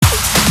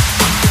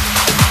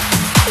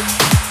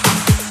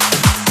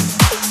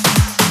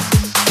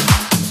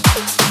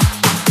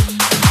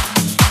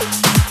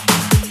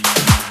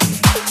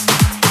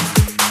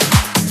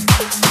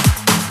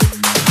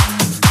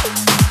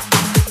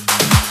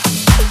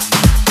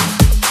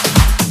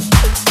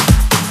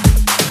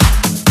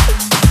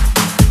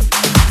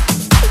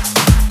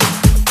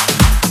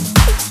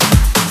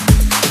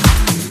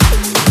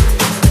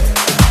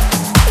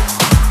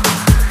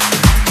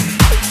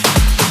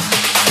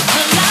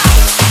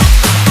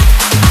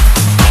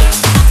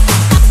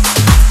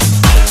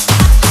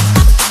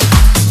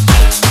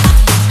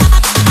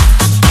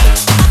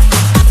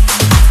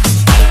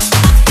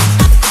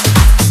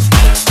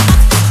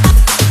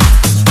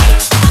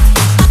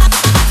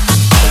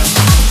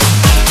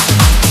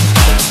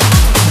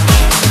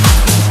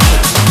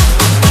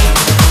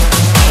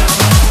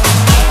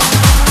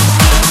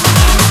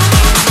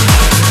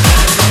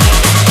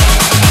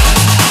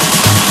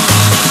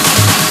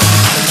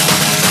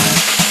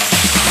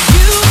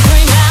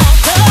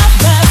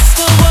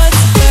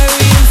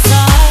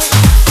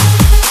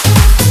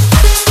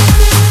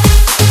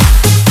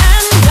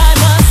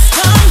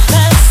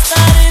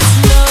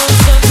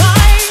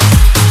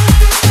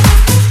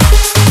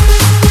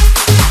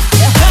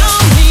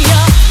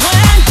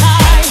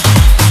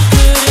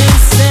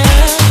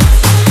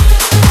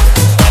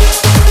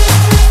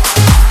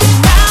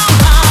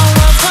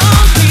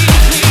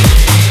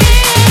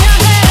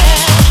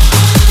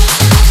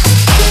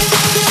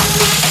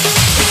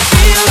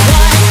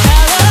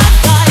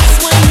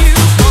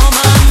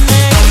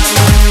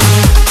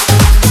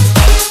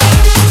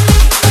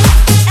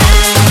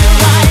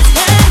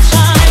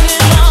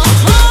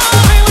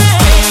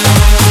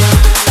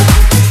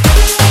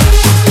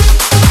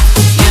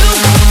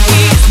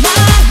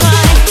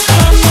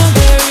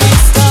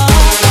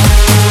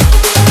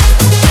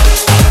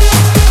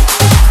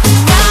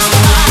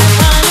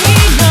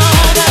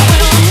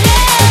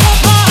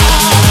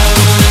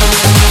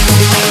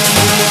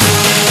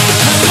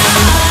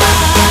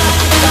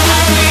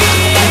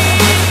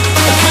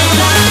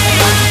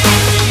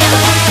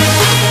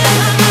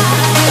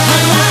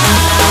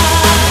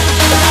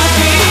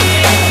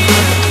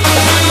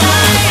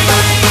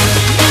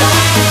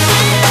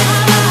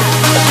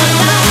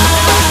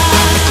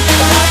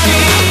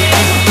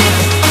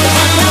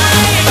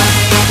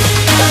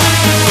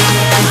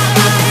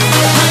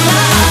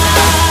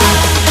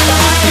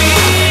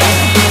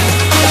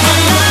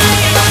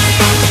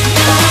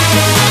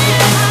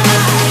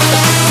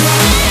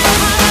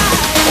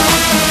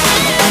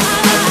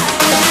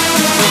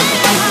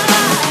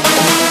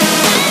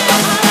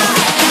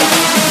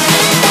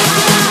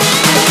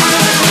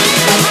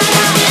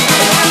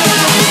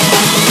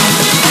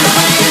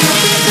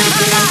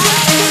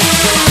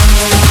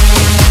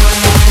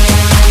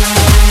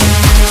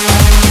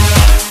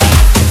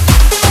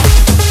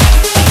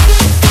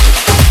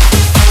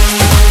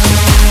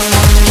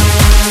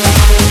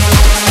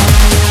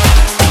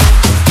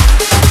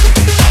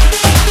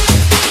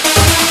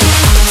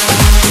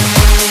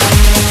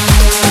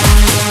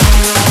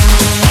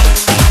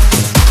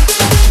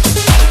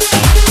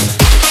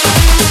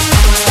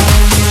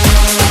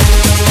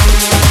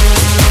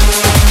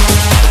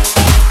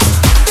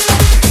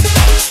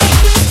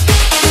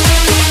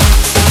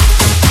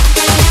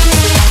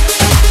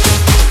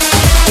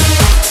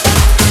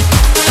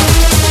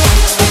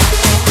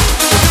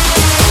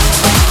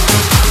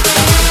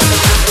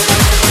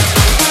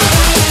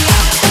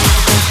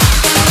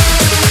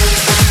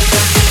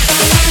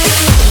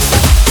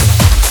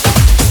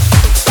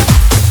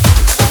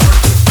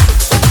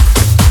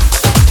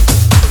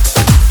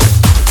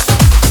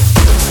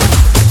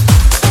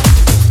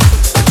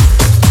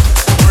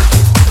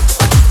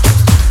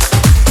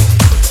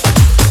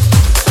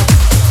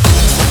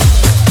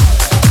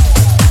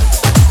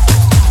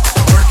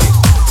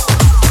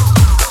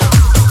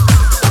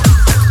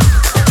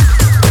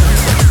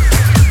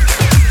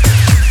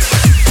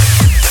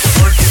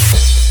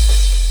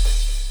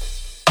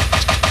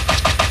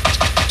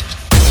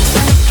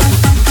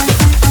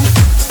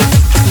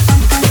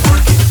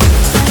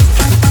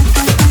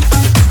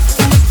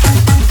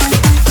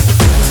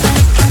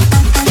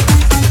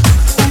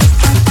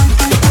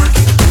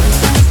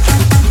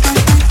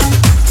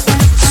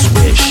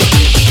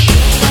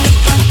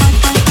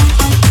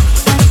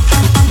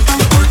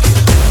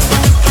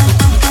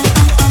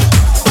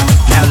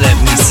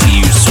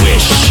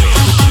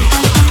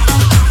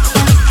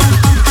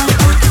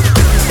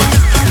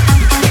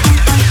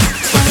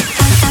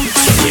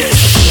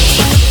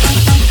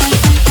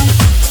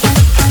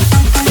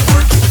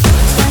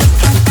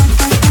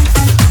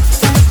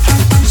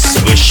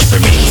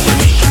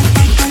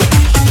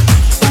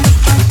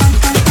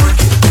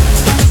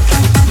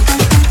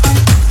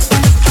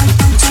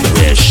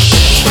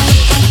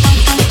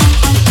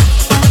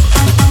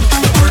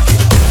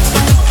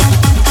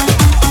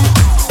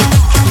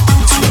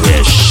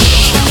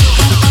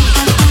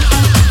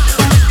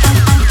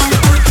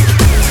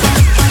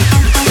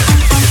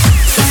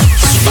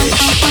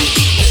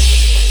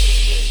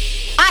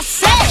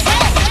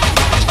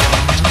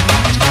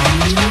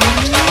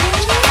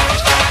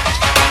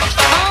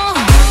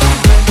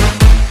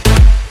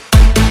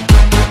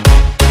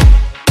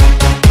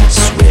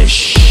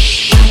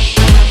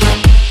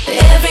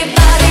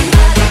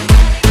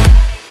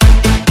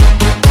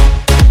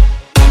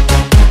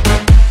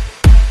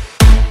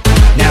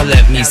Now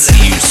let me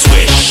see you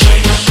swish.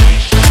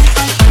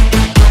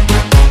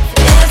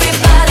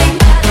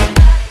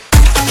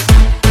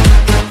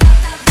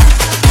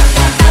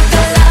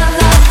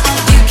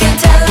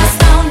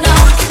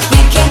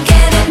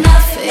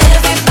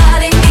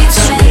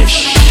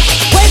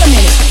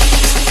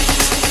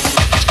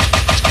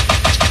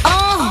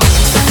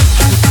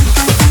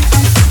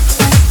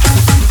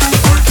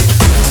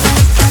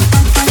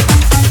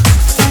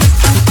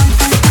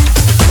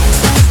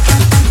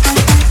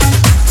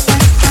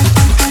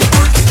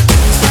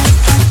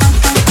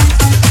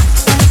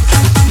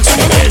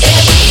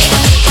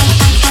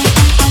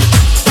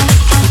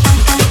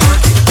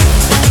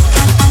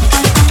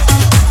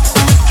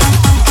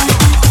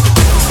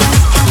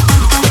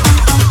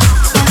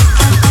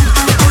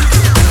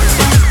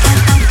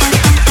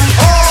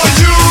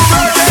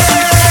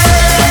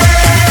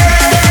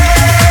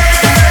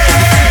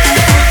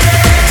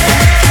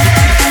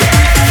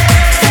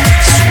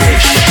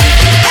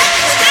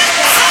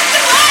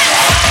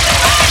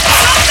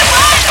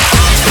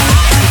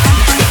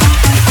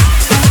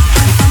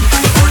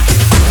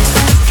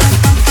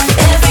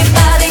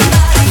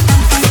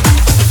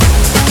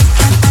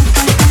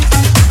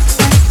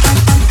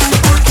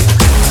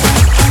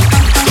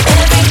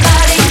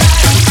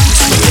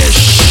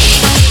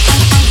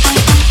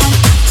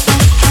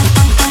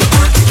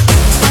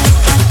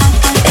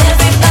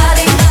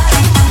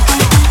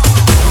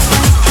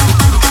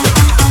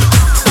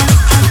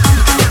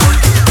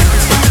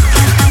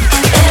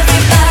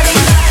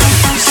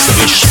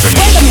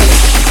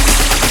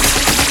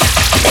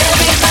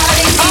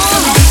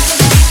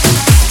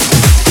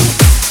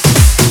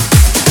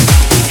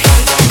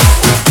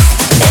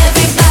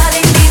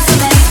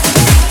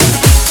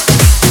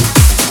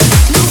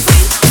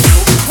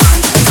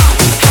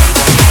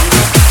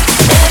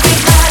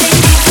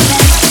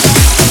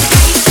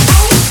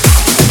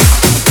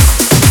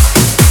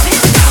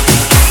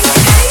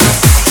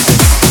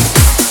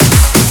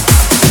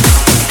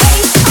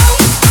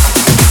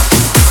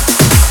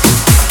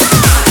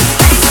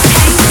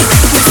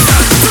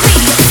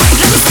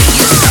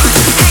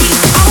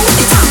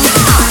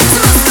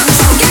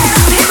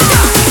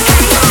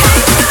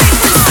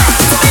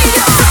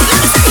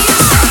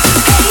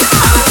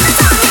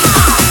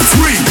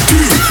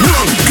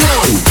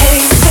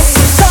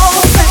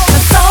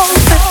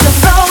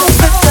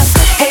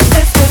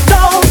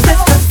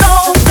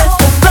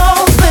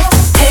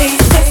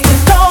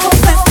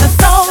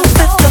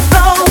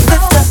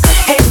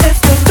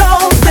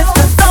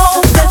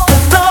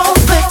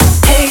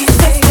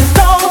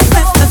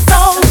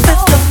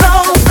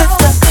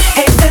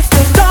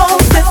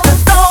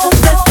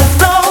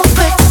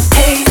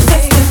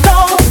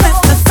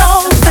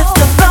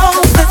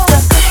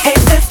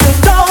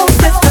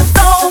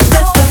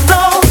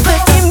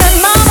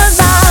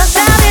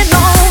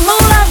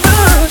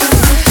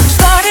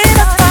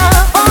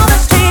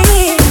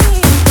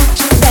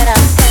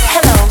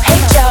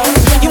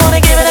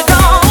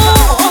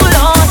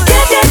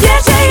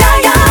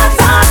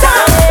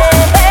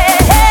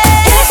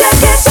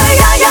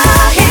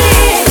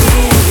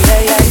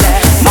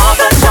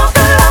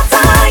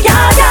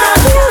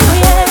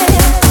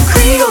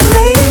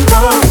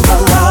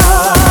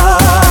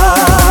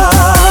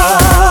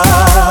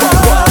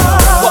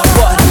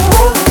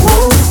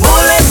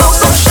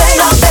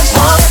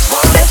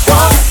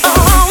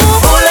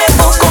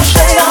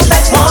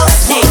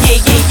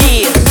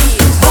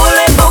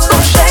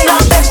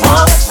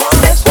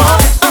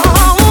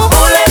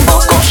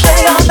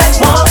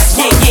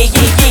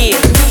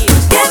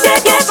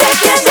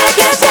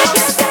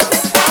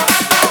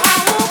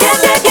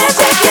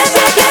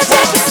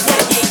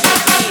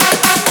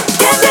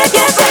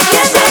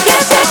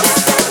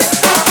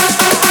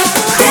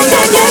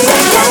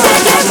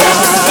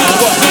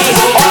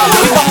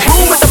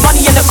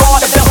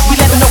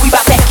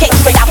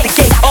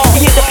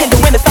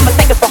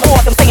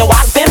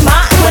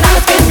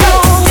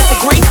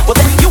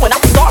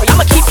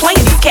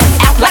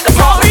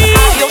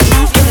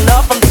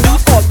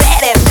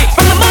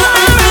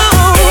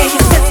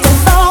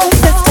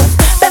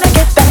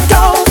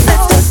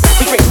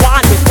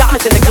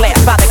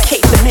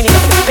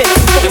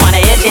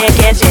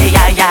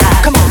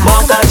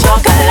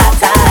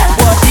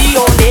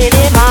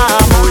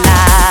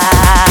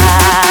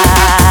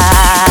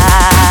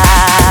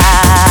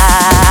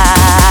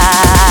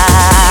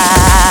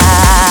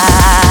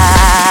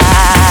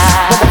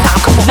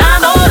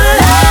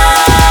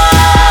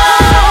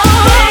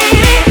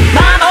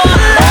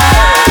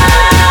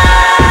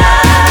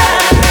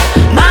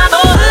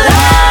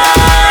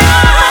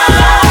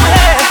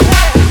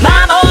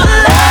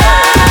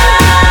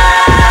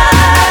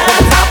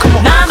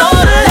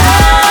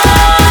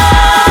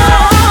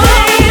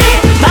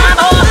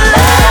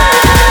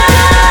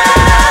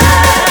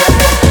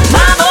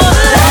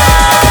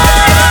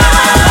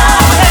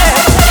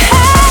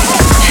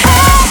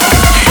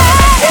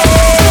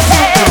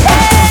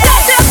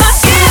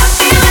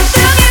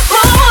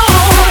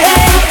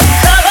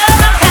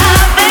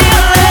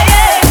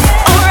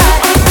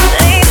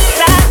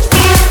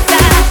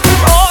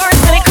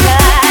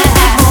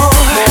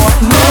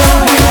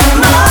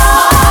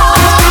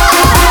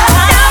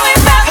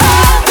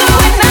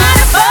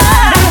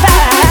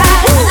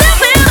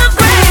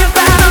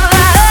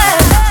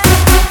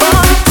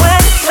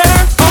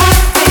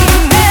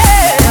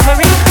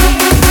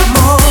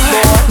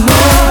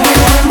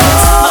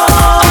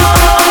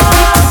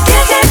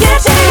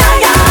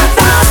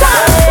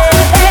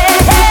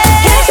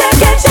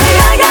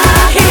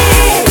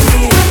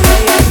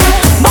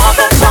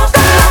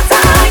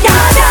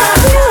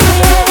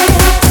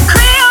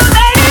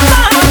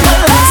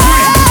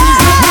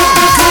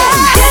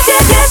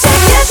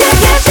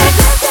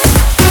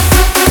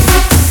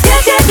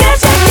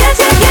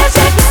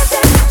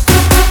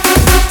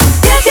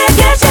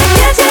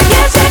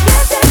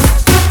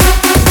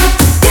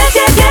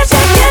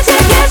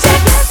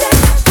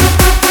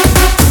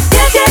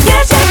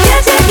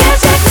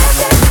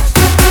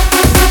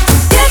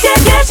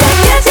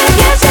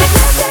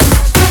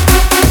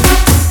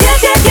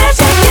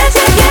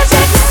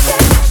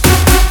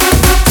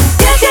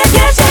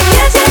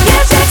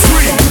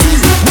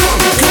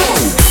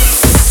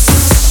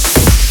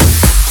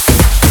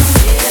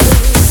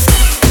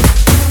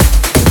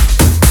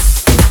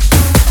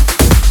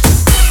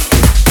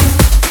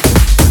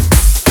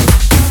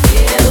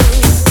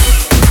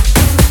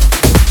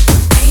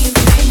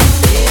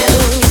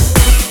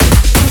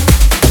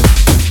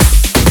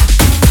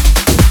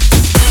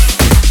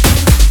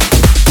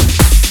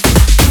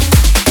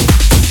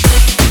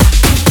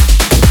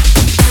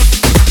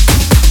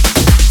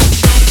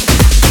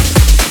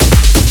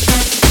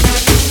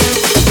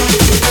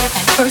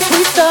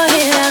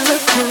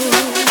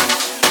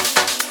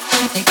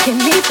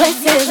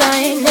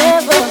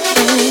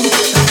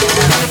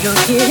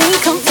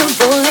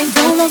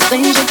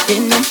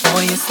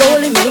 you're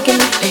slowly making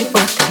the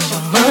paper. Then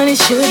your money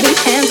should be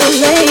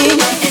handling.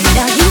 And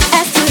now you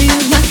ask to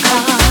use my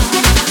car.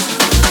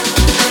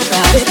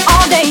 Drive it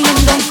all day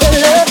and don't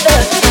pull up the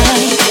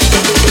time.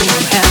 You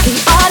have the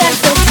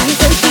audacity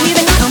to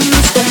even come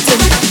and step to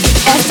me.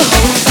 Ask to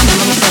hold some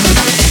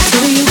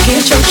till you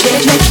get your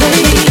check next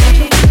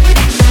week.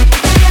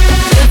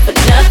 Good for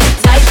nothing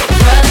type of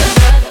brother.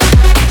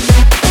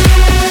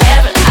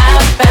 Haven't I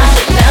found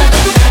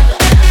another?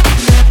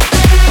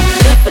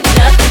 Good for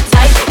nothing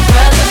type of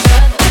brother.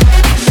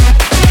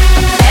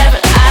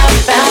 Haven't I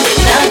found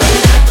another?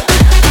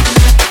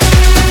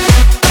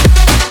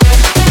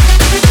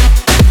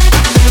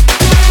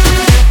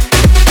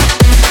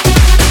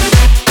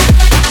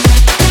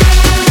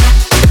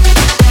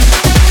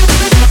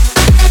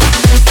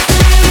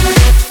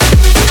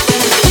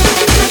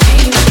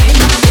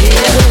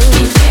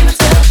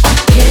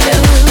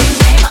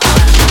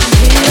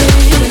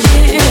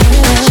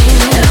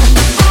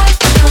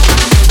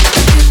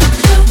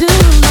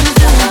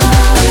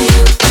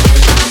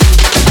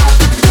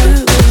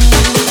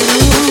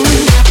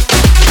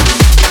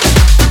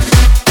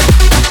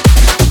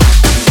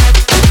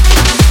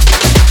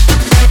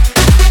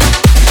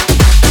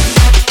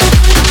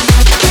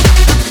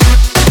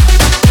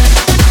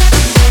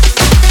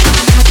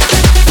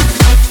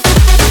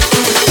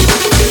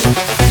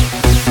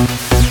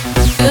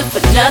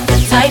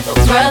 Nothing type of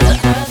brother.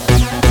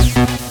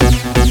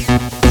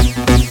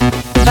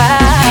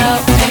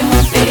 Can't pay my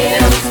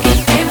bills,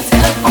 can't pay my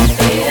telephone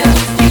bills,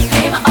 can't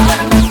pay my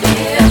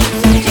automobiles.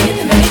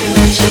 Didn't make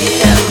me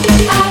chill.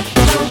 I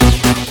know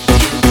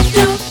you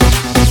do,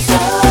 so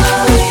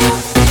you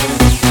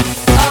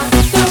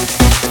also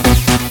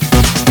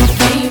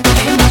can't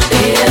pay my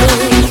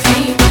bills,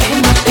 can't pay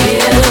my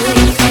bills,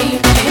 can't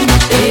pay my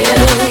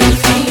bills,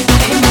 can't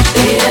pay my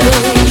bills,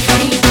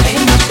 can't pay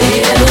my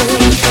bills,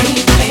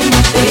 can't pay my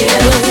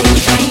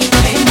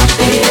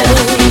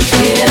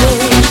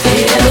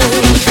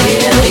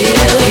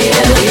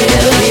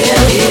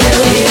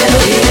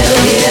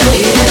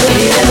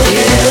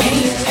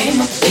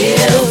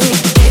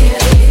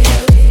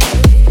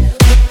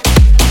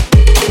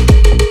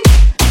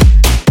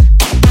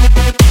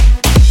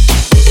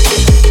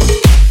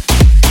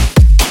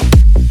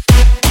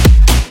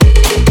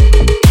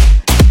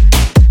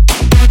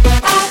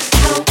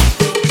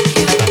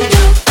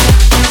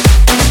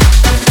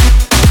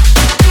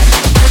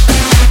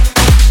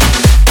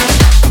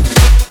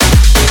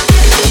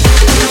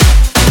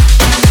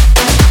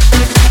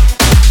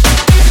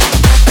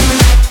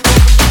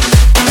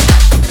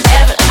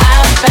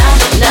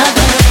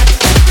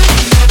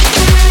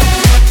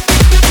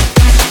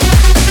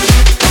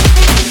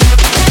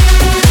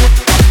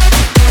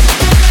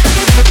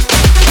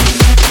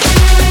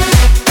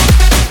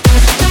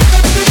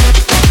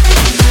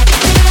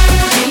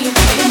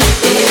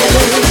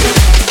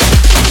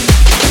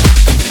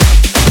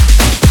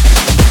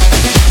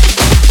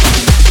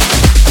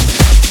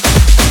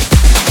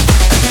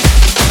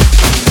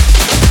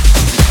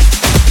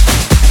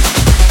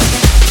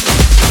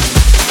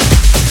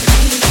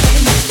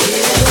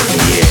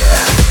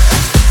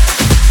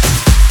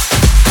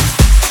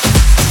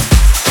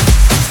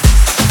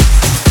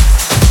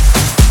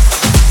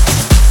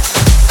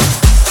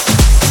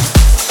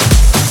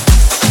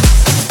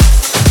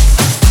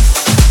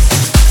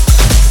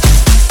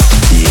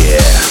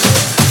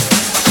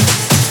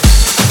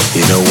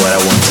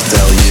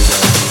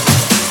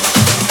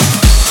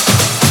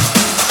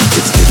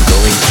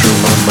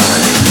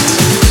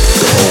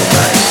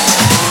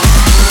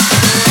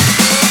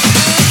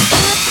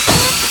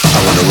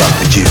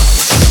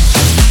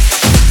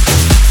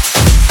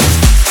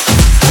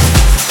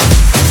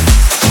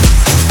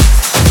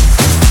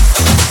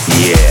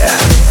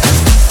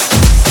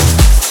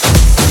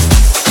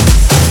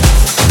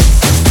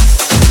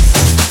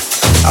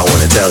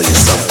tell you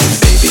something,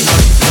 baby.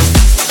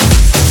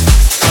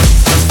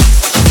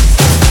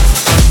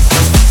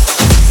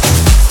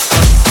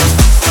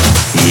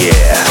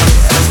 Yeah.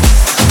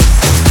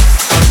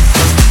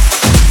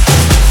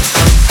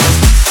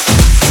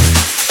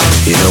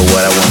 You know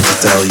what I want to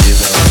tell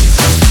you?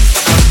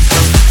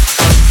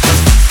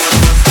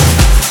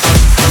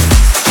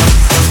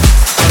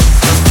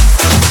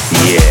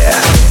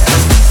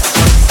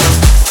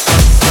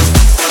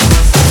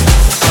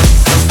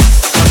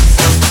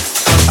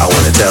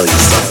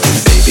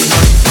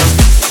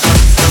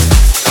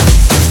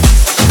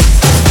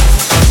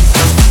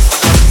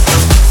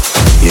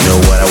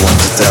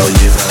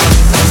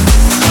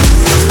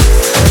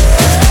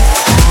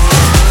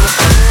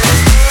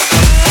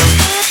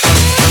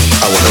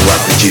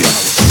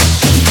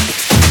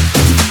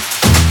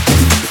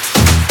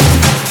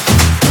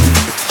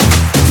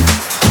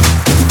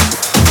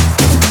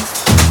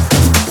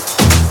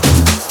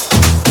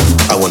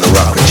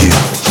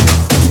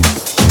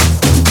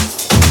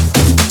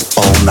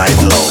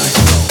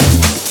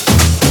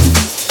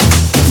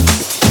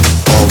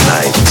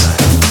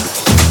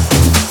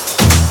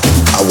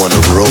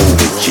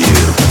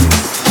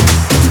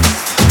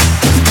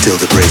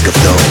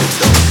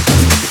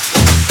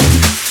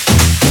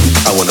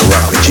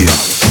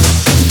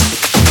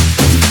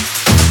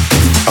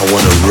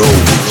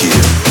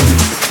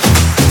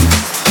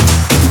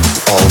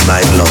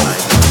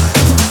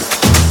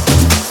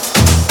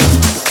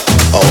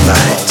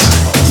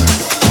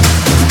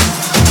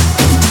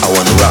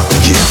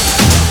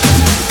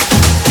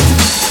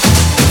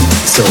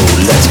 So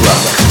let's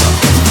rock.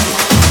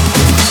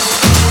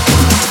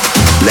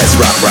 Let's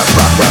rock, rock,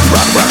 rock, rock,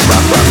 rock, rock,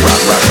 rock,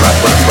 rock, rock,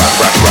 rock, rock,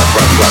 rock, rock,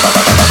 rock,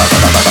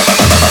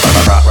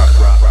 rock,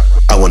 rock.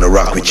 I wanna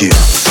rock with you.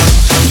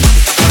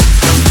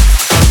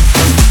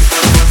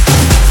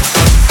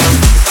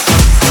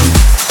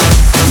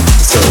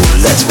 So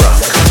let's rock.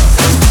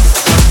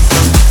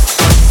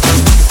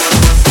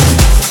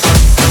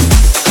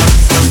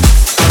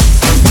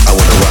 I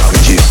wanna rock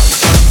with you.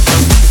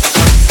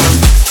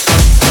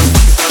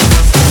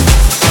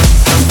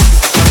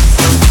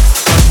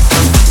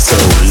 So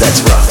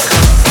let's rock.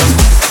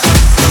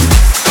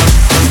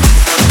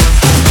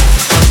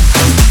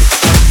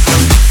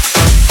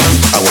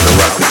 I wanna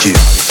rock with you.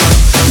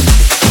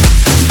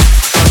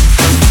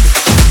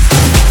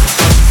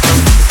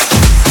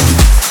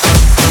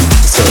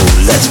 So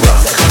let's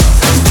rock.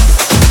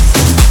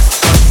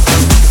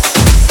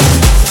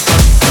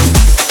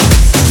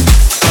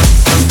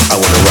 I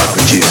wanna rock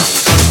with you.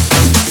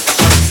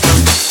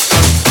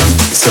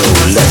 So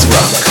let's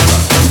rock.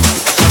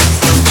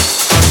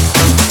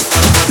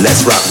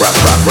 Let's rock, rock,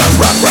 rock, rock,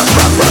 rock, rock,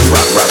 rock,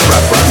 rock, rock, rock,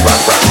 rock,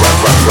 rock, rock, rock,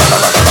 rock, rock,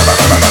 rock.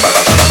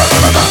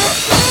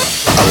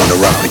 I wanna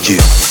rock with you.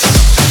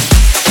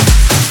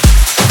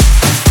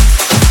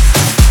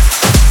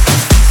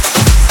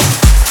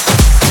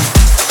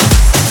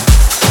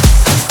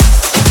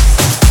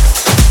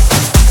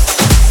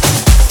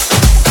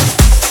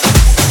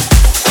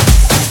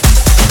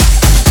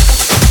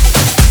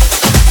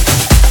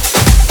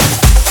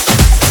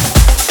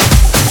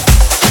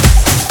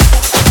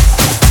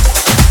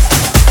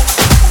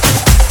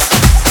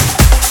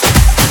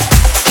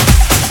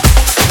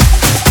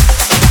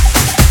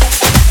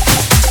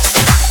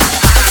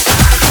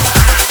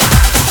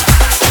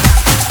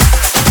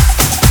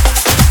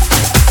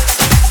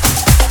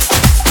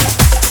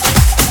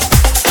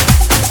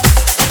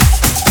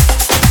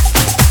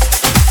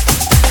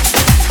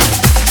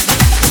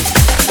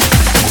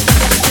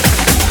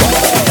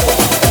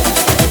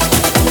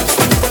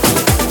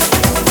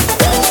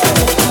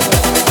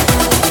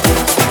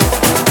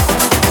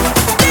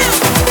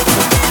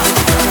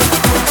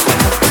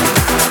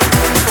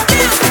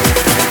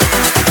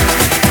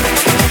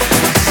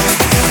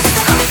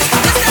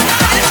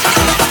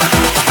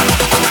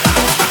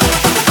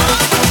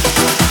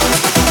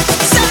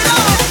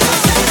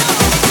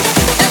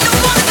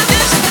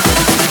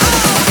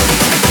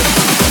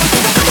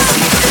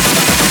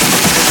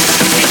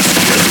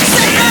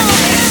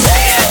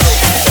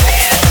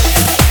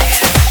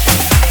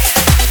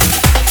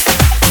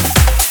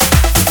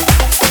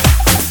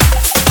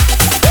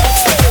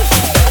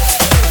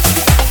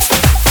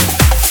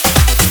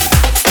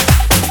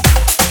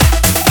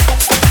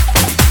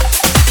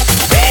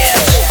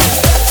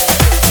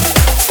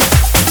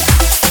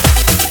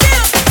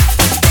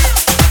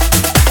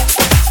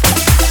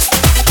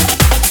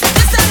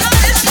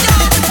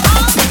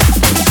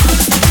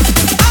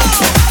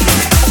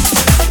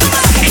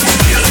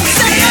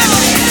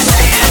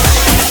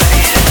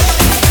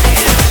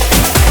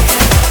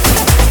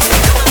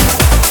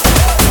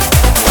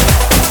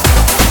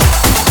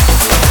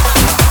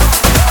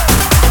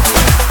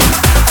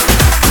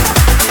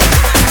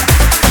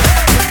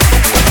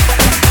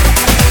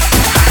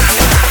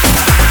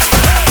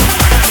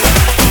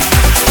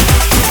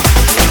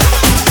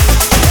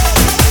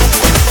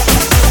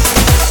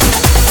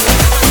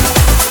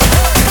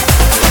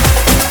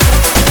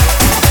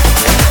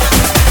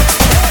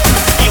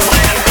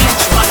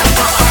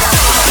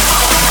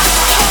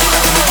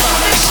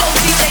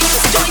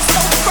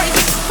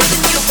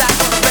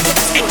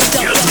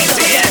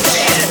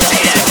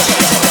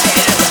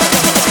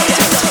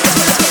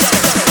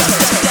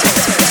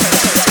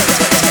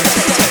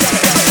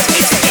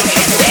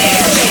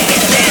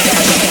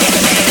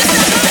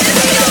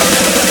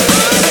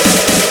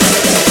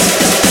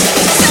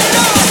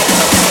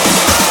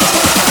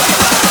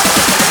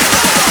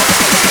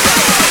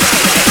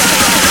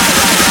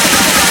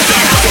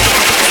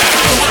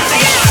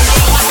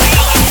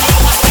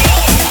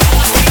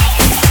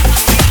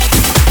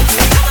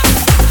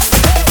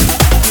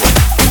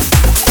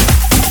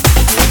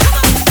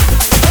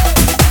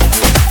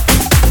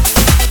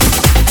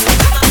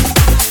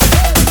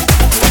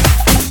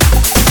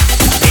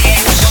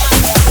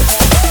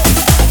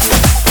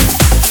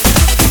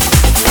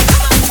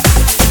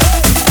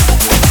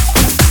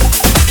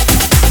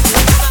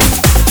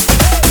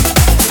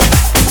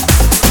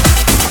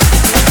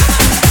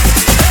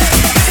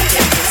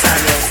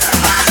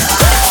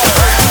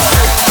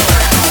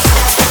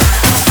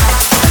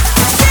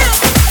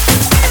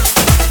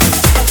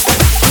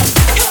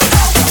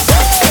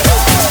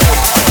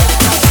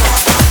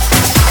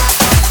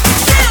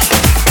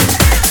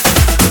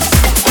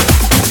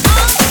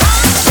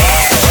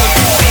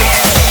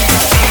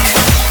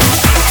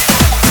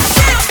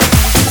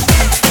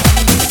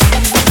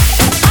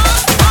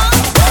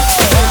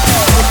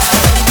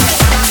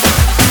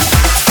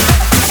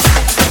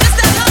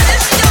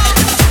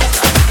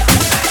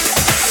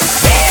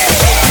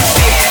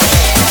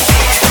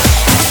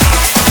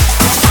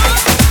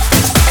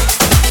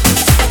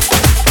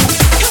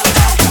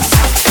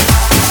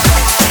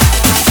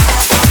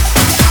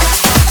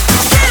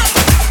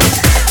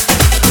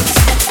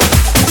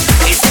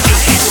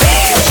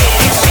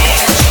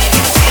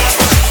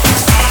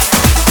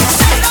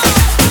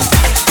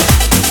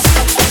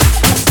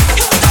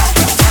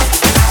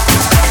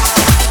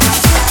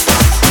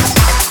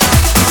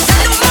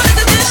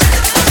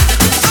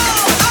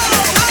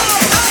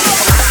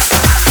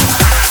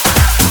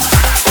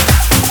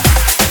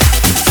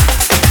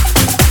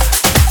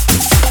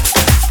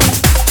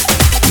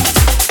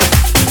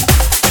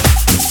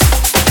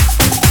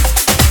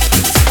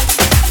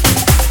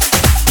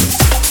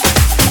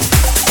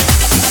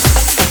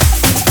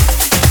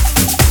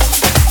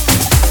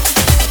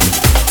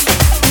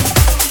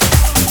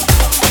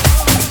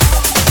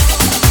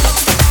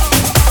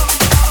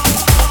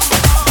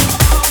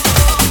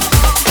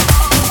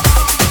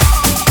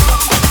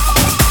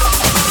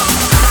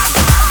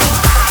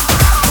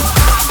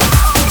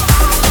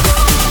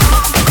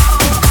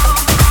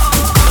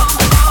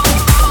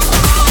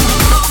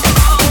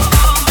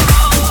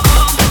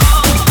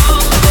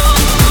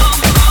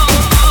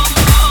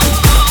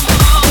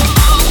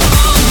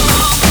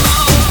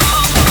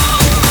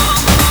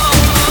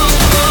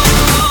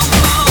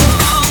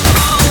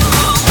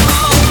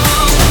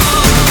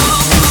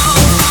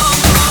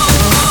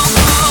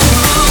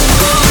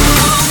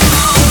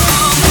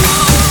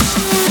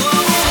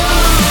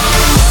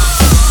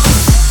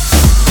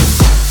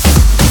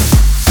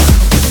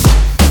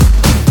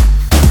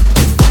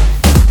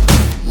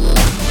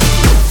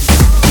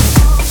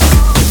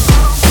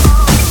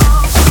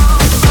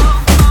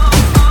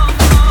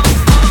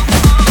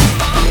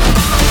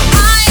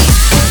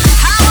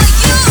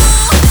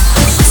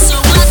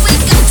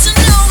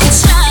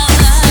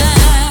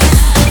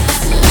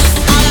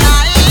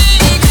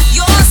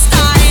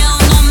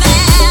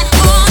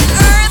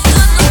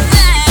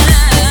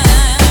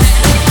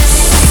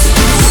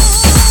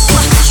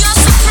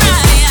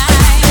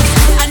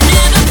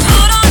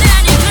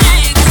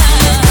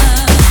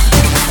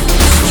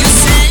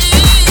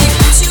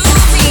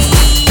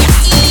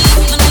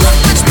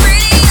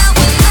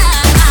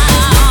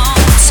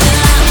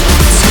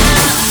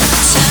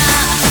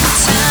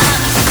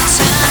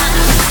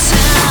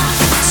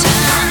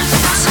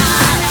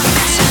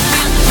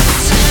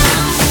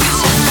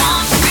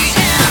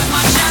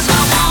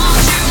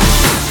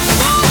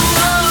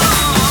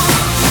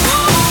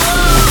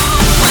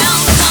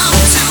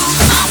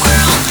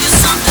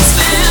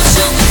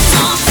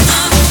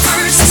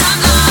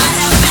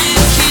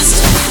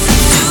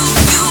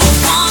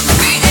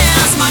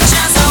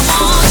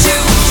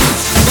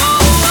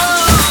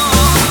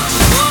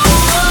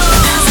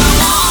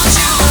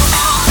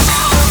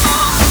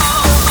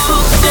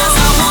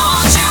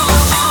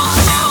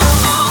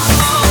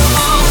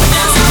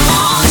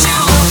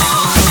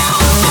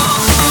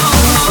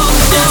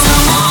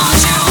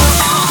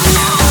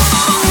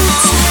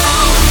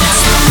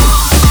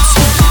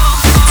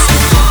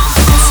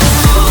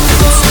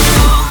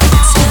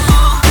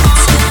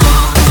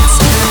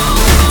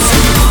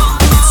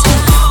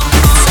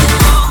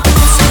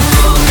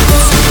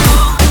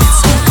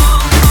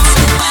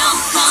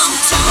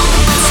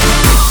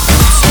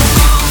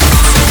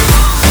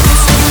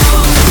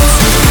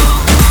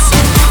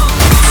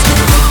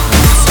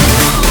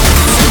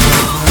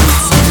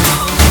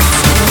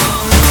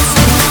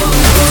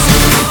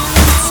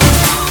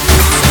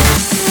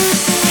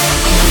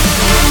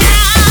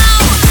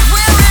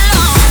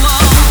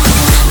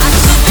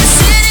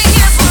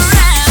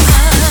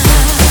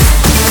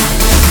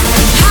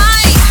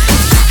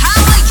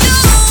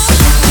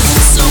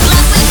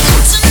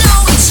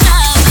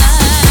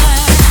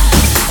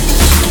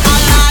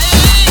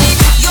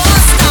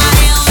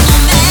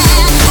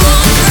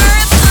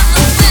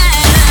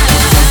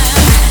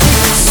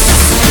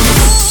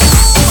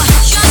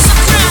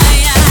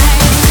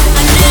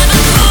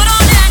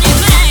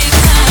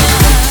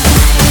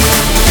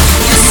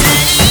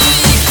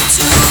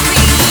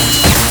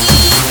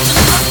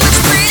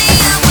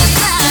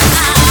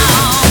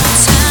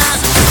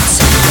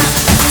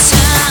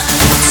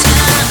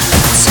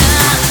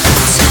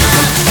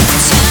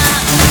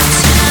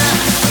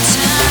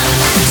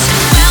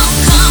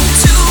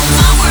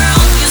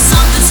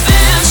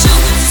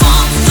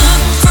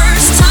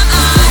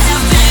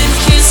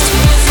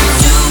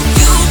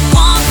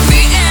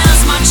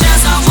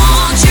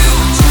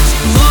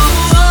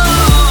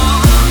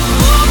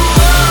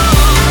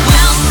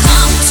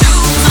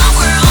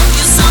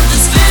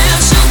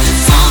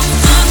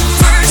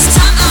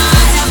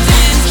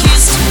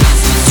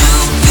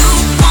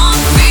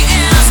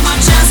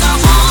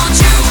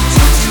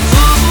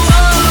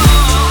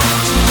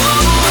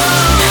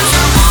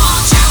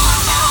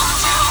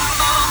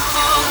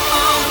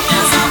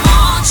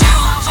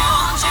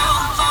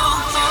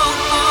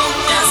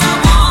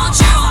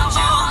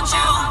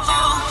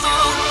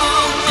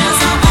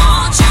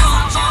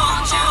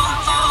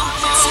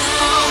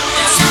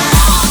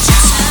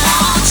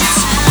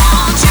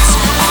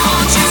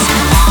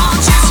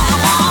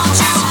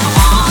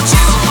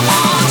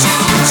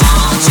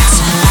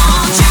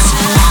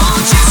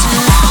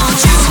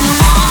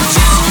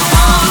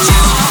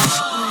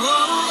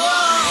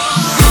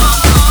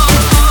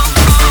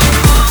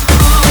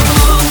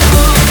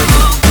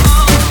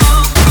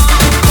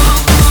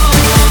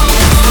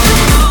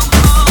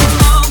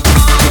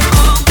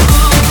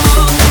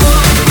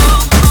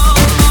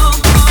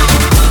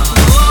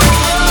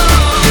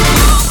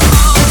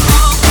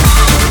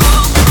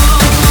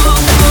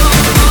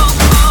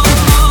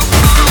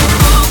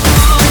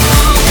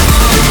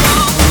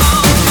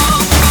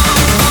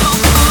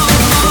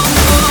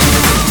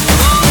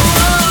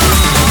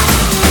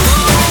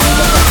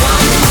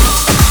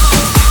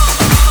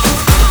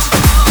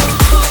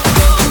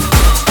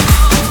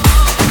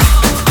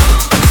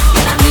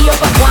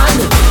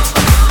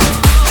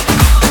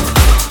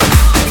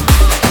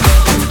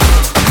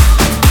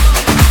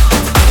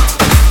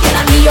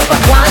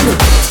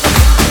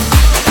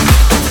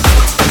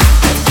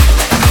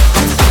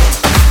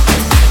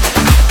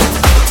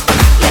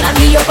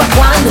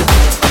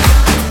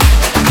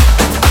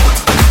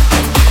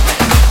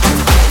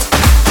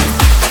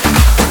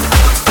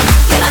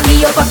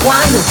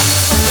 cuándo?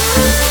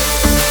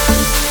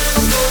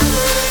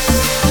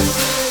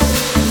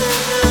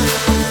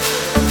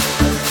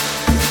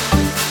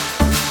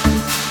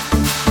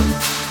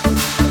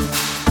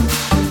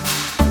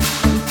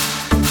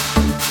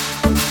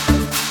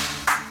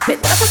 Me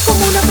tratas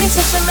como una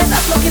princesa y me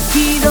das lo que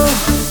pido.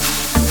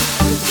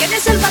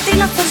 Tienes el bate y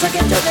la fuerza que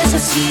yo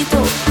necesito.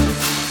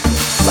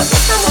 Cuando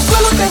estamos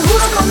solos te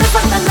juro no me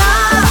falta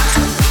nada.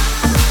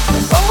 Me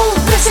pongo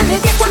un 13 de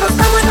 10 cuando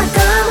estamos en la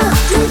cama.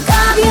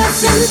 Nunca había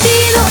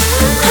sentido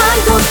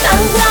algo tan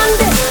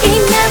grande y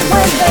me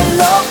vuelve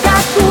loca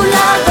tu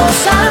lado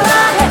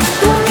salvaje.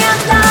 Tú me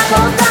has dado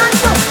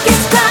tanto que he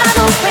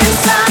estado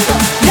pensando,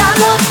 ya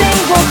lo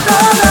tengo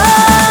todo.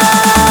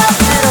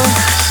 Pero,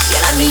 ¿y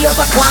el anillo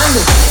pa' cuándo?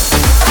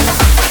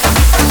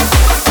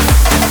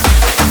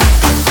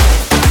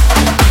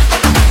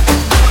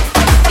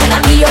 ¿El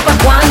anillo pa'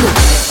 cuándo?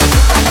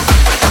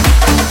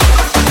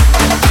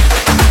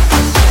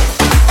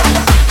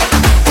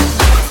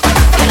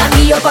 ¿El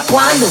anillo pa'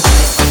 cuándo?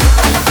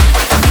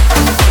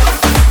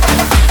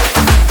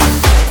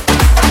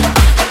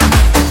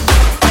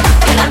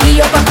 ¿El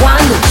anillo pa'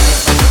 cuándo?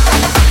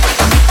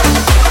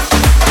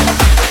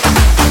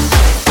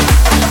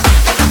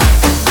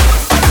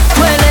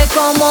 Huele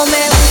como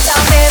me gusta,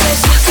 me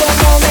besas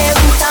como me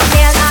gusta,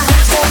 me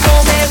agarras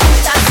como me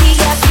gusta,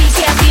 sigue así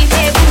que a ti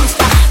me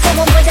gusta,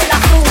 como muerde la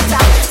fruta,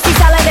 si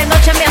sale de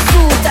noche me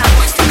asusta,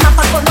 sin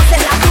mapa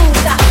conoces la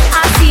ruta,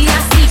 así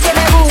que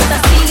me gusta,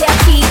 sigue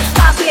aquí,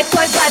 papi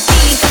estoy para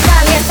ti,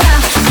 dale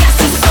atrás, y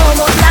así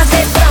somos las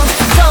de Trump,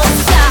 don't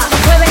stop,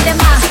 muévete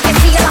más, que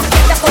sigue la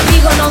fiesta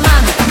conmigo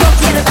nomás, no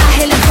pierdas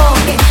el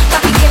enfoque,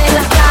 papi tiene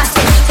las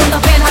clases, cuando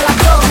apenas la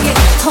toque,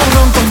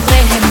 todo con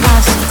 3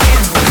 envases.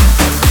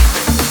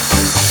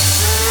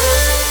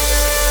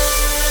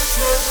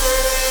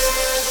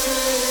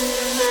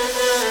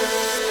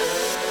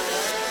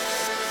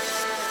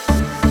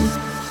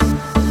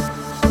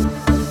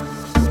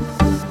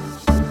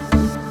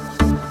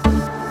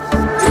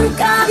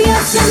 Nunca había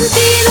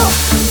sentido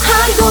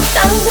algo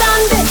tan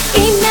grande y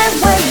me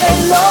vuelve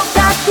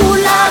loca tu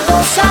lado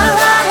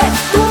salvaje.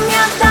 Tú me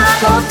has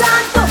dado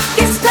tanto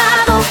que he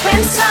estado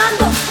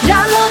pensando, ya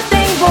lo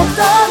tengo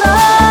todo.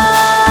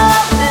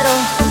 Pero,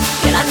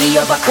 ¿y el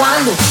anillo pa'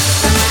 cuándo?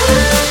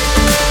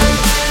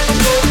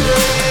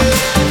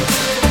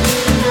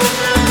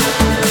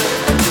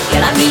 ¿Y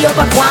el anillo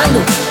pa' cuándo?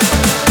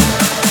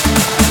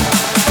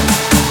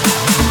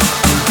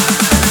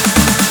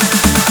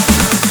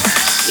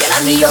 ¿Y el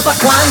anillo pa'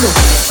 cuándo?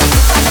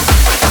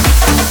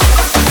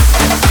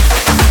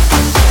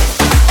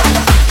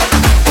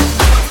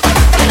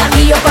 ¿Y el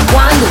anillo pa'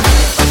 cuándo?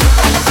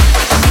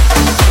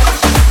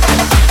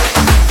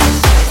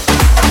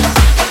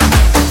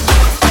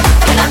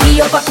 ¿Y el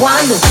anillo pa'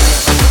 cuándo?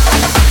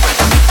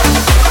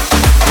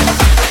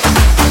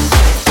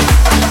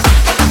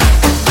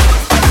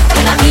 ¿Y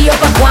el anillo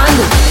pa'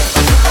 cuándo?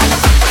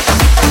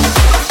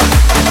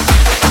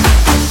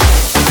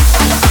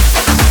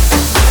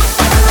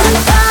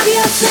 Nunca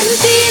había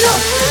sentido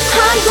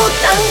algo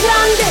tan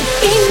grande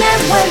y me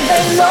vuelve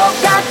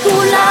loca tu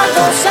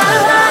lado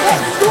salvaje.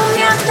 Tú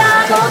me has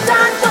dado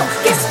tanto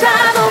que he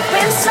estado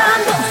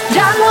pensando,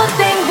 ya lo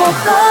tengo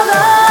todo.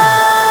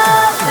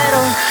 Pero,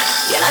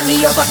 ¿y el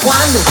anillo pa'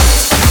 cuándo?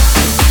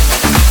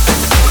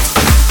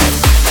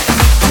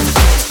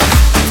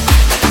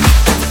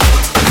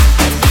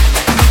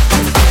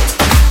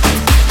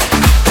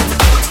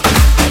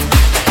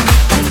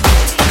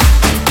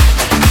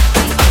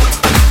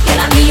 ¿Y el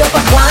anillo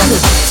pa' cuándo?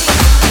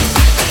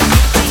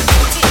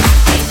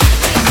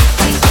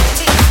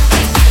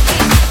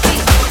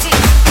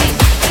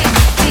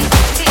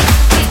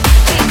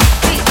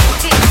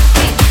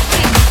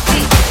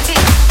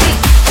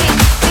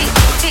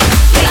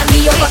 ¿Y el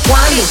anillo pa'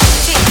 cuándo?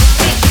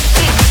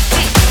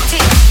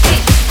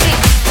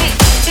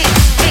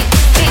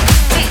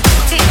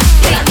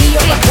 ¿Y el anillo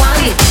pa'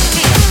 cuándo?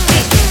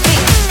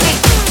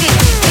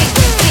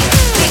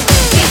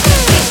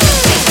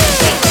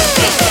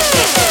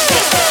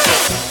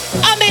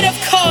 I'm made of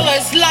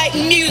colors, light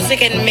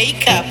music and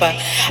makeup.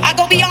 I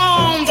go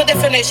beyond the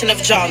definition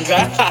of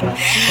genre.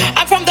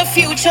 I'm from the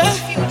future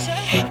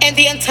and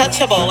the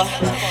untouchable.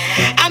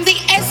 I'm the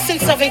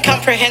essence of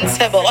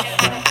incomprehensible.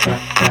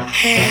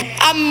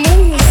 I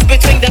move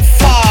between the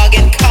fog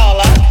and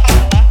color,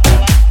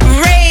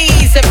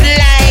 rays of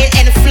light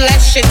and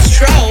flesh and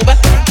strobe.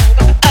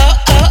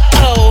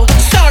 Oh,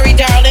 sorry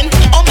darling,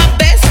 all my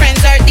best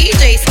friends are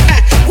DJs.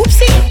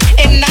 Whoopsie,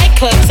 in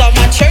nightclubs or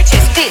my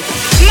churches.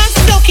 My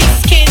silky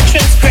skin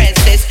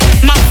transgresses,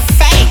 my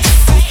face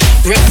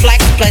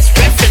reflects plus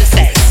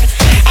references.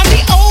 I'm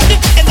the old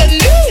and the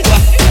new,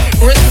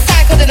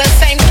 recycled in the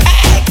same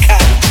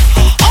pack.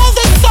 All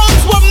the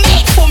songs were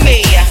made for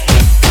me.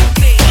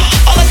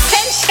 All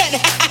attention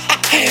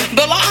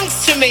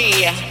belongs to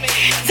me.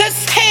 The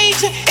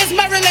stage is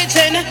my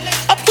religion.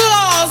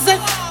 Applause,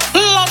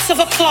 lots of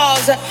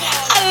applause.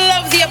 I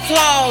love the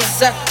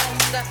applause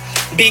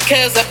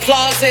because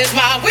applause is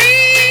my weakness.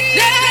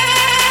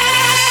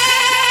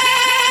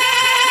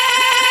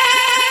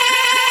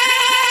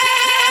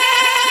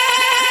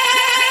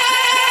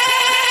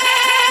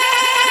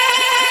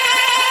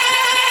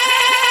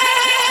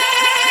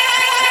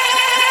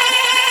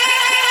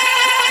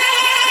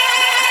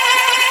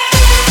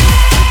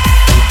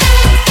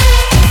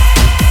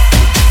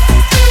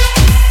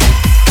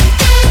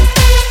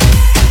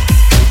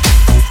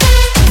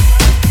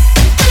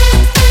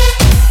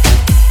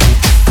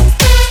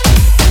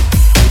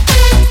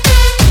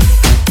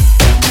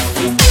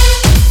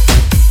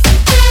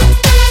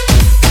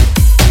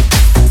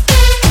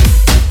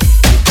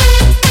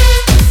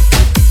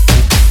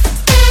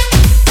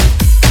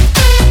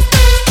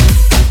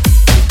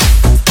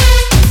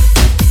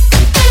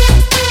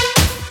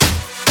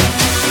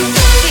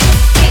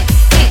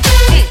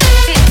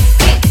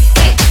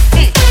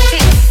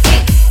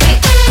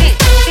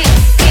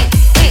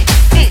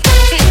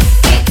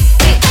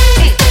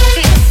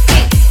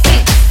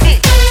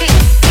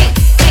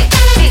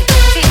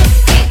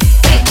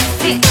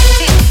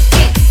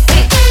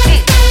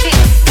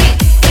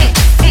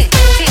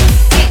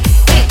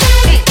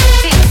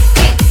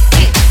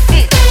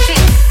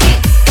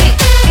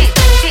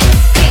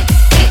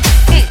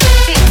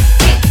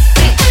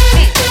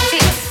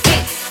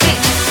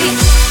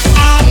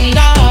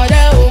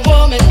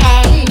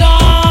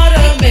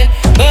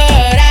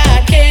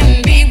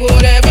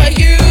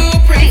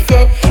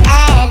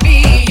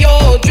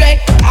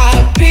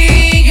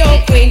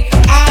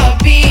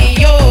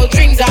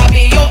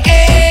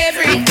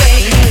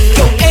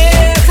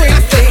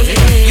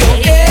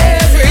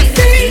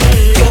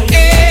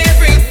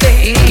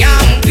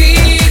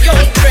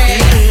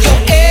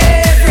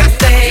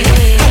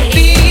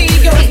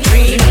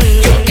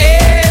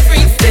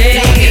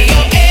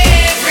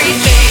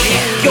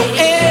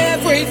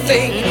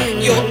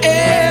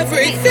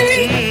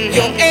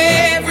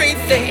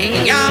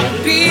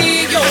 I'll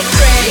be your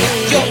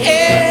friend, your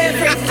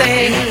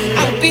everything.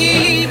 I'll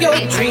be your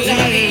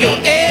dream, your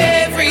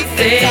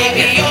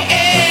everything, your everything.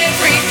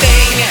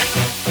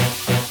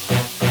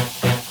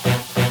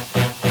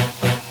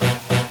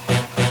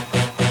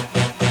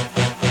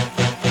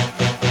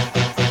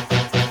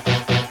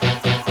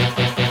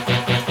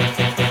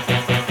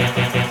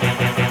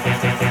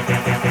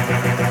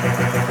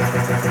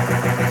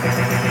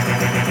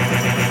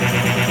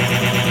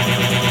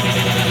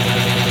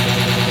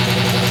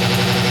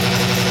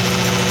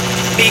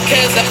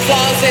 Because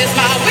applause is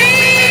my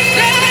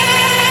weakness.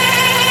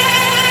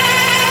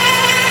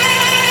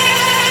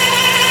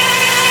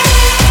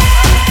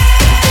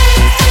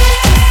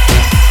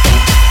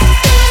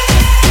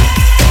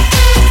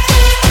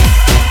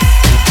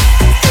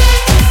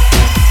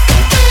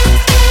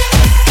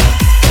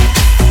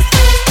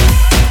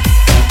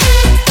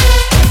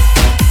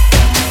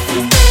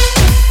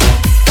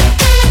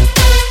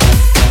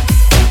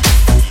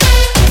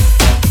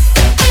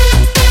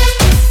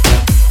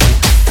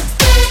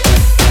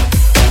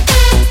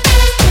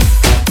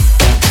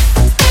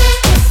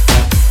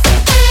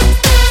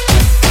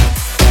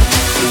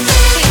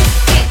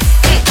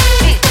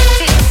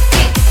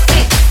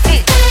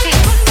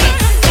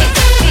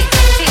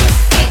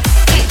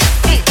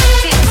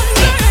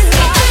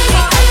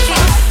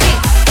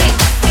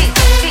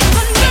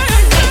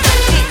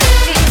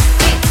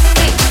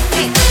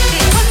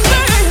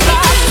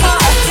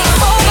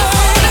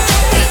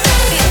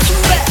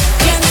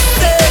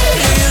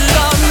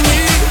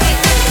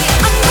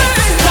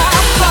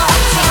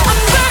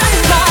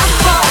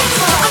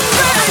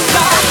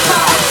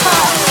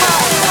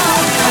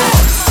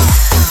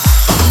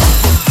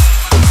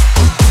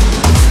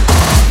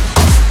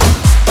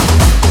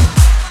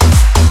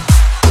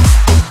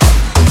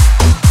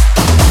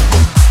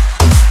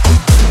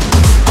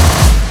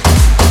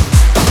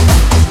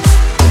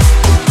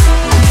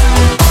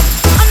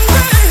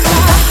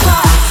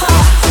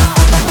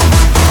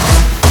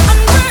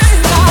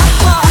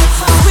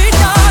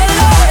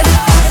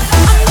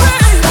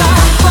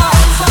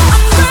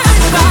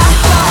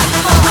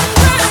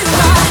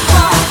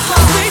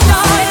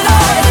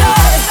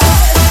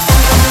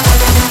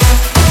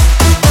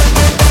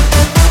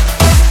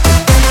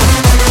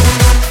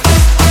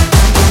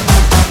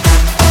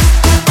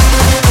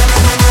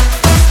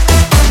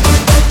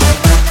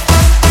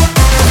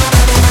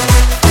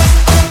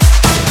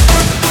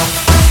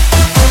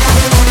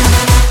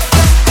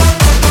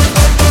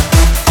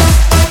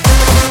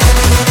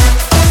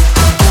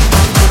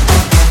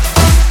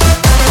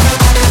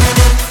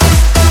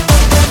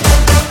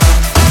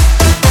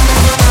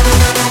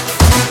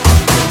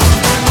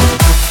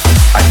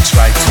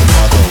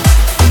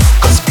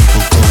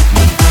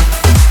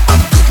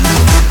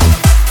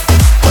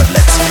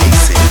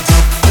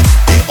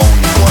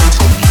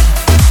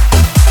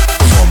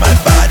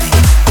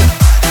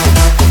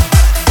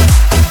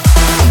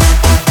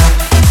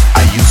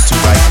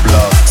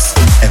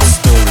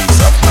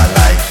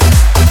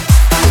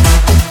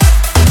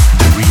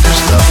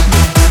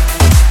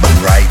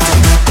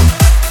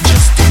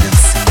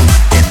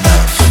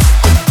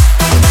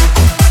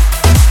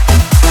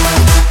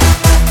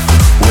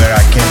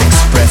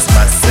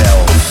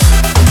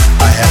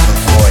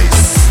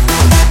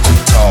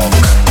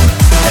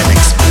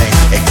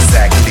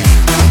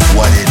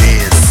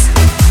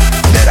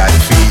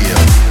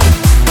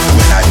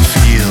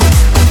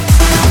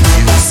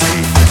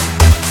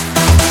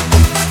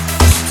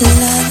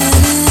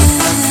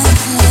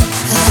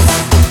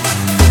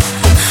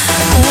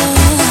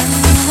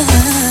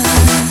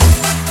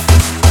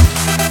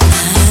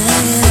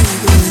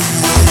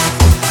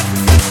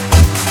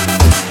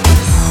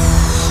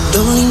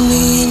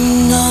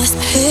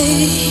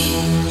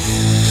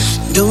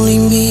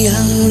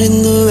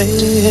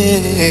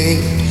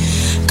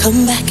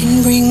 Come back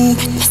and bring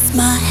back my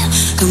smile.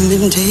 Come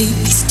and take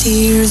these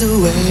tears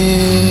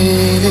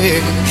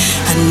away.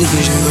 I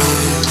need your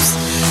arms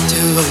to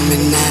hold me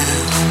now.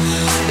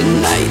 The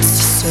nights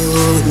are so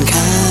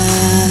unkind.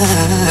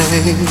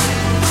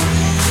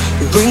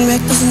 Bring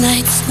back those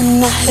nights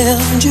when I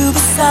held you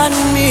beside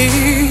me.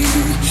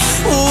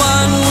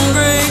 One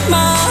break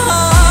my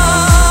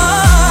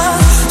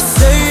heart.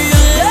 Say you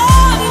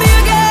love me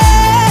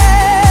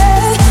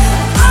again.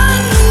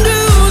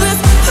 Undo this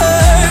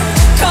hurt.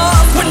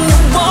 'Cause when you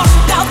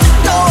walked out the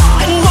door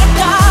and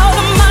walked out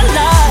of my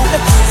life,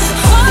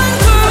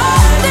 under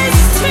all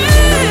these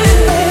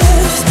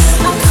tears,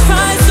 I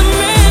cried so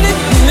many,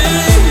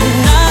 many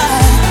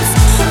nights.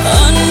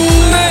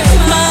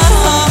 Unbreak my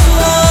heart,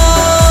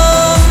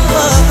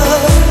 my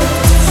heart.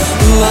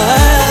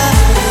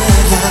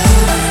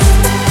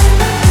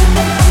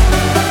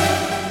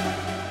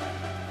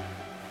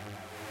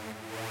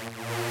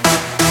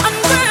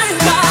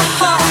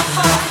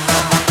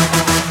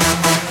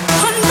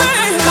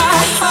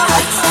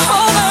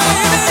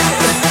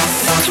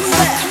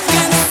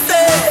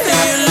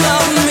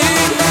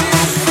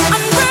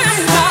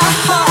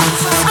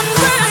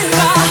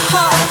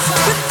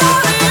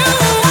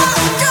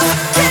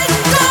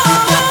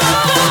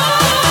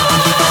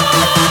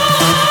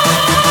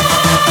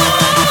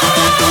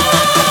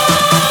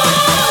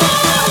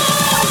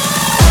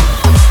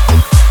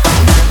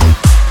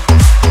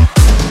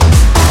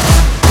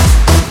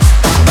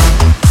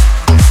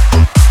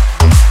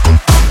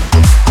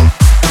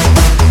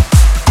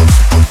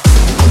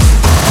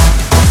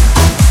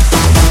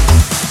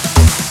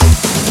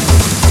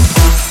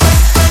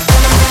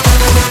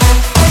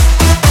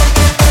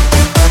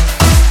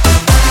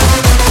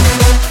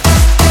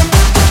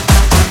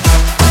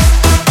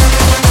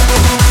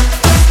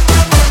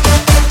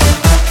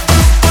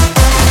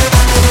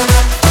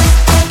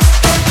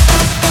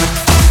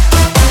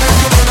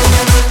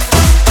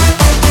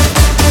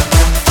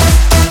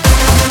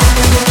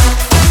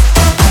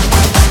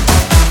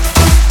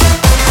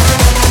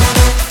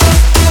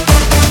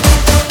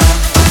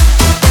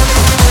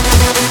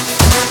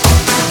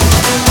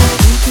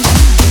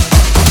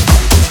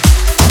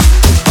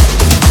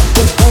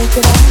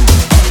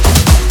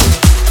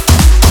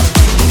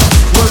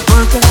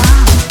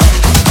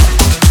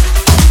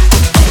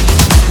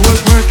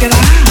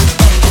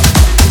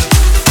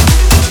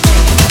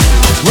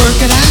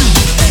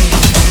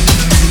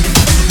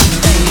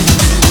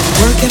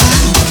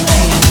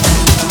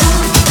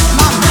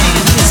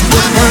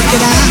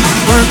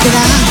 it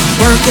out,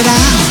 work it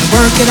out,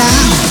 work it out,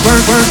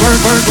 work, work,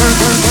 work, work, work,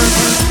 work, work,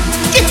 work.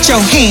 Get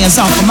your hands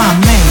off of my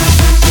man.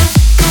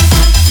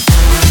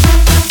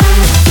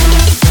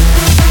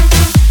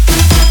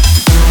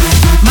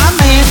 My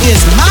man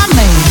is my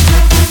man,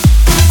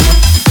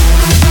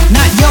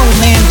 not your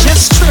man,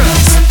 just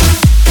trust.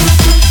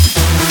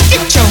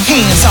 Get your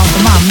hands off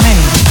of my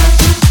man.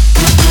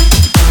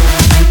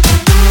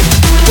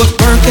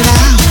 Work it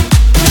out.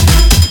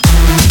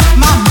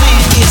 My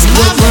man is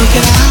my man. Work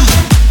it out.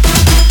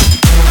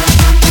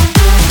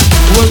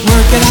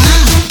 Work it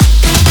out.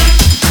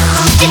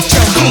 Get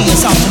your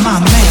hands off of my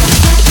man.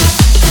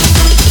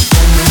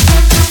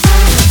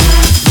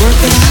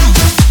 Work it out.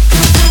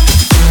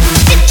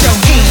 Get your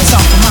hands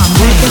off of my man.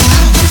 Work it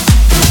out.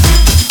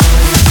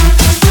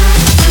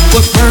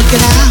 Work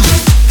it out.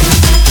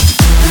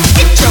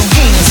 Get your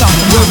hands off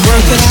of my man.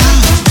 Work it out.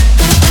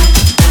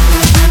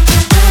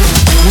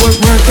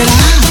 Work it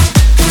out.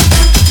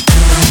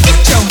 Get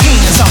your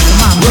hands off of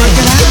my man.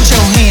 Get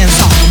your hands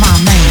off of my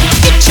man.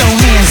 Get your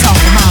hands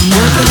off of my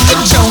man.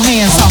 Get your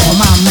hands off of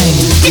my man.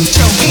 Get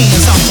your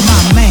hands off of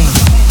my man.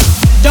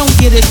 Don't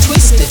get it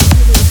twisted.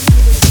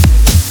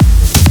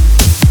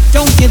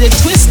 Don't get it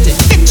twisted.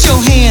 Get your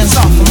hands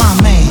off of my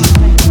man.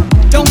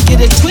 Don't get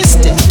it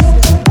twisted.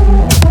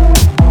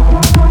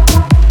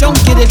 Don't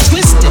get it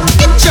twisted.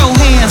 Get your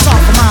hands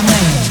off of my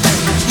man.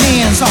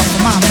 Hands off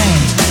of my man.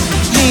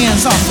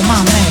 Hands off of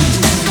my man.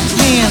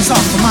 Hands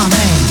off of my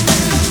man.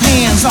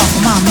 Hands off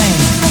of my man.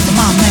 Of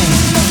my man.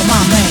 Of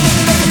my man.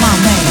 Of my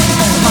man.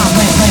 Of my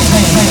man.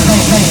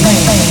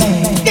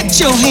 Get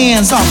your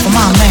hands off of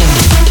my man.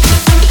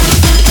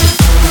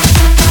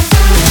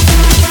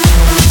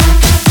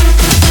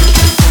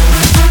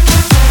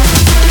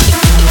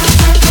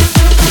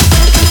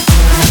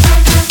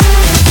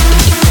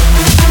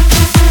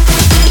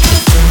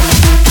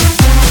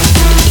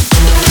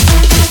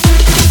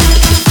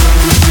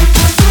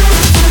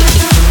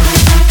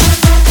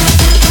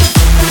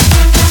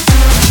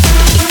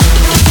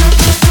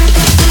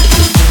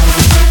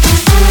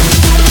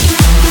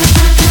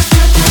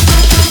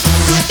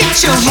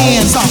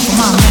 Hands off of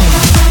my man.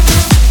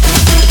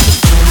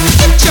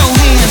 Get your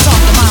hands off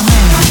of my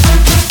man.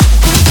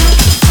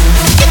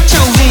 Get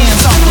your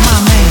hands off of my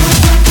man.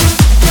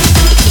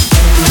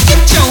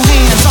 Get your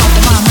hands off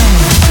of my man.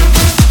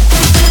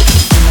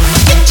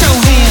 Get your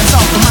hands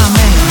off of my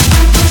man.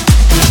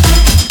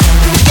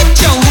 Get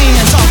your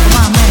hands off of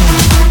my man.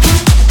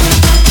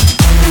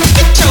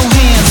 Get your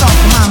hands off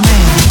of my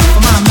man.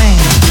 For my man.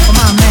 For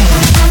my man.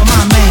 For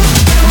my man.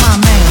 For my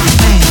man.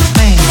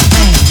 Man.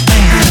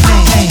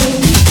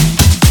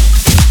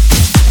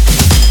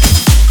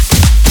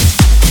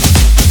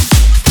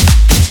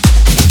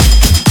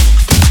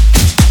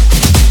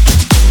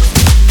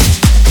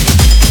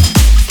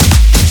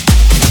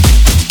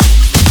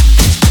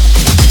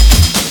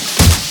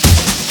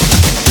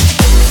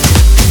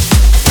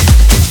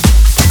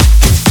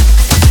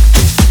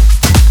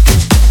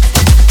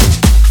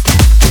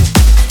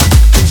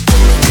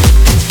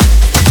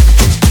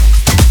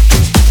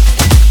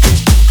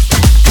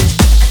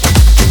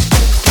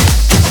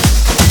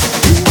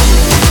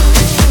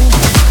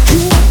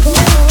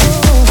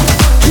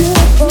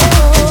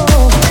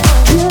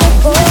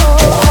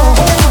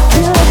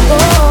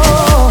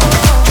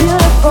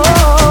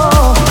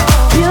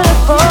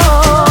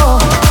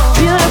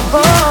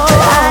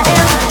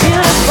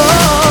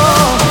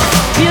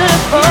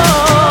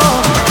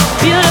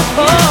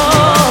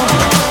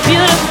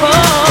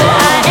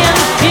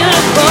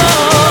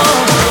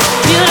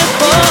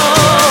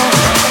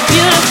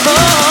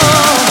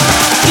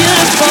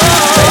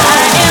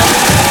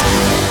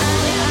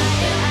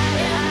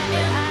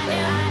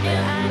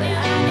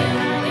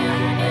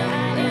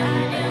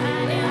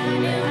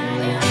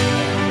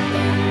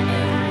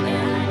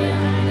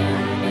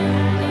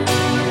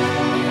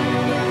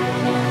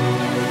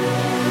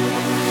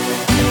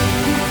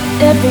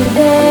 Every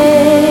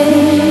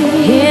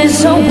day is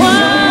so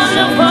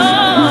wonderful,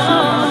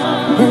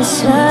 and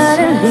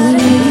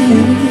suddenly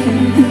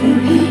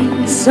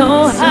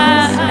so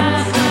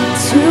hard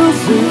to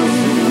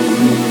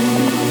breathe.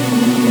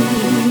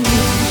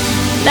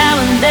 Now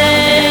and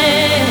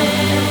then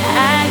I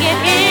get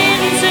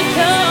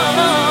insecure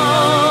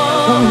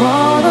from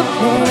all the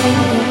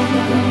pain.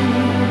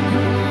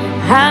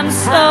 I'm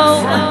so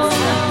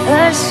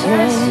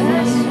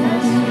ashamed.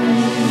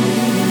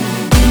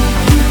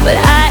 But I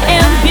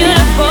am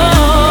beautiful,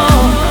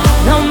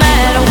 no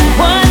matter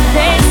what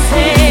they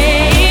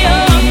say.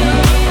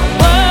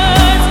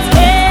 Words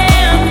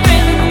can't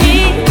bring me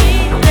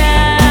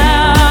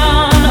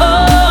down.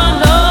 Oh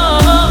no.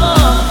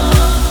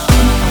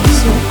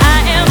 So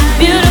I am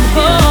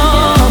beautiful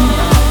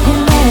in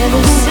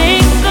every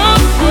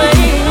single way.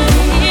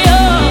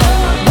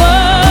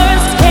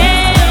 Words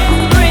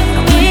can't bring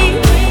me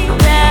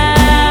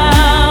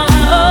down.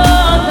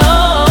 Oh no.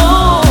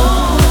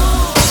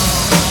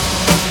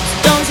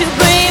 Don't you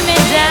bring me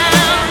down.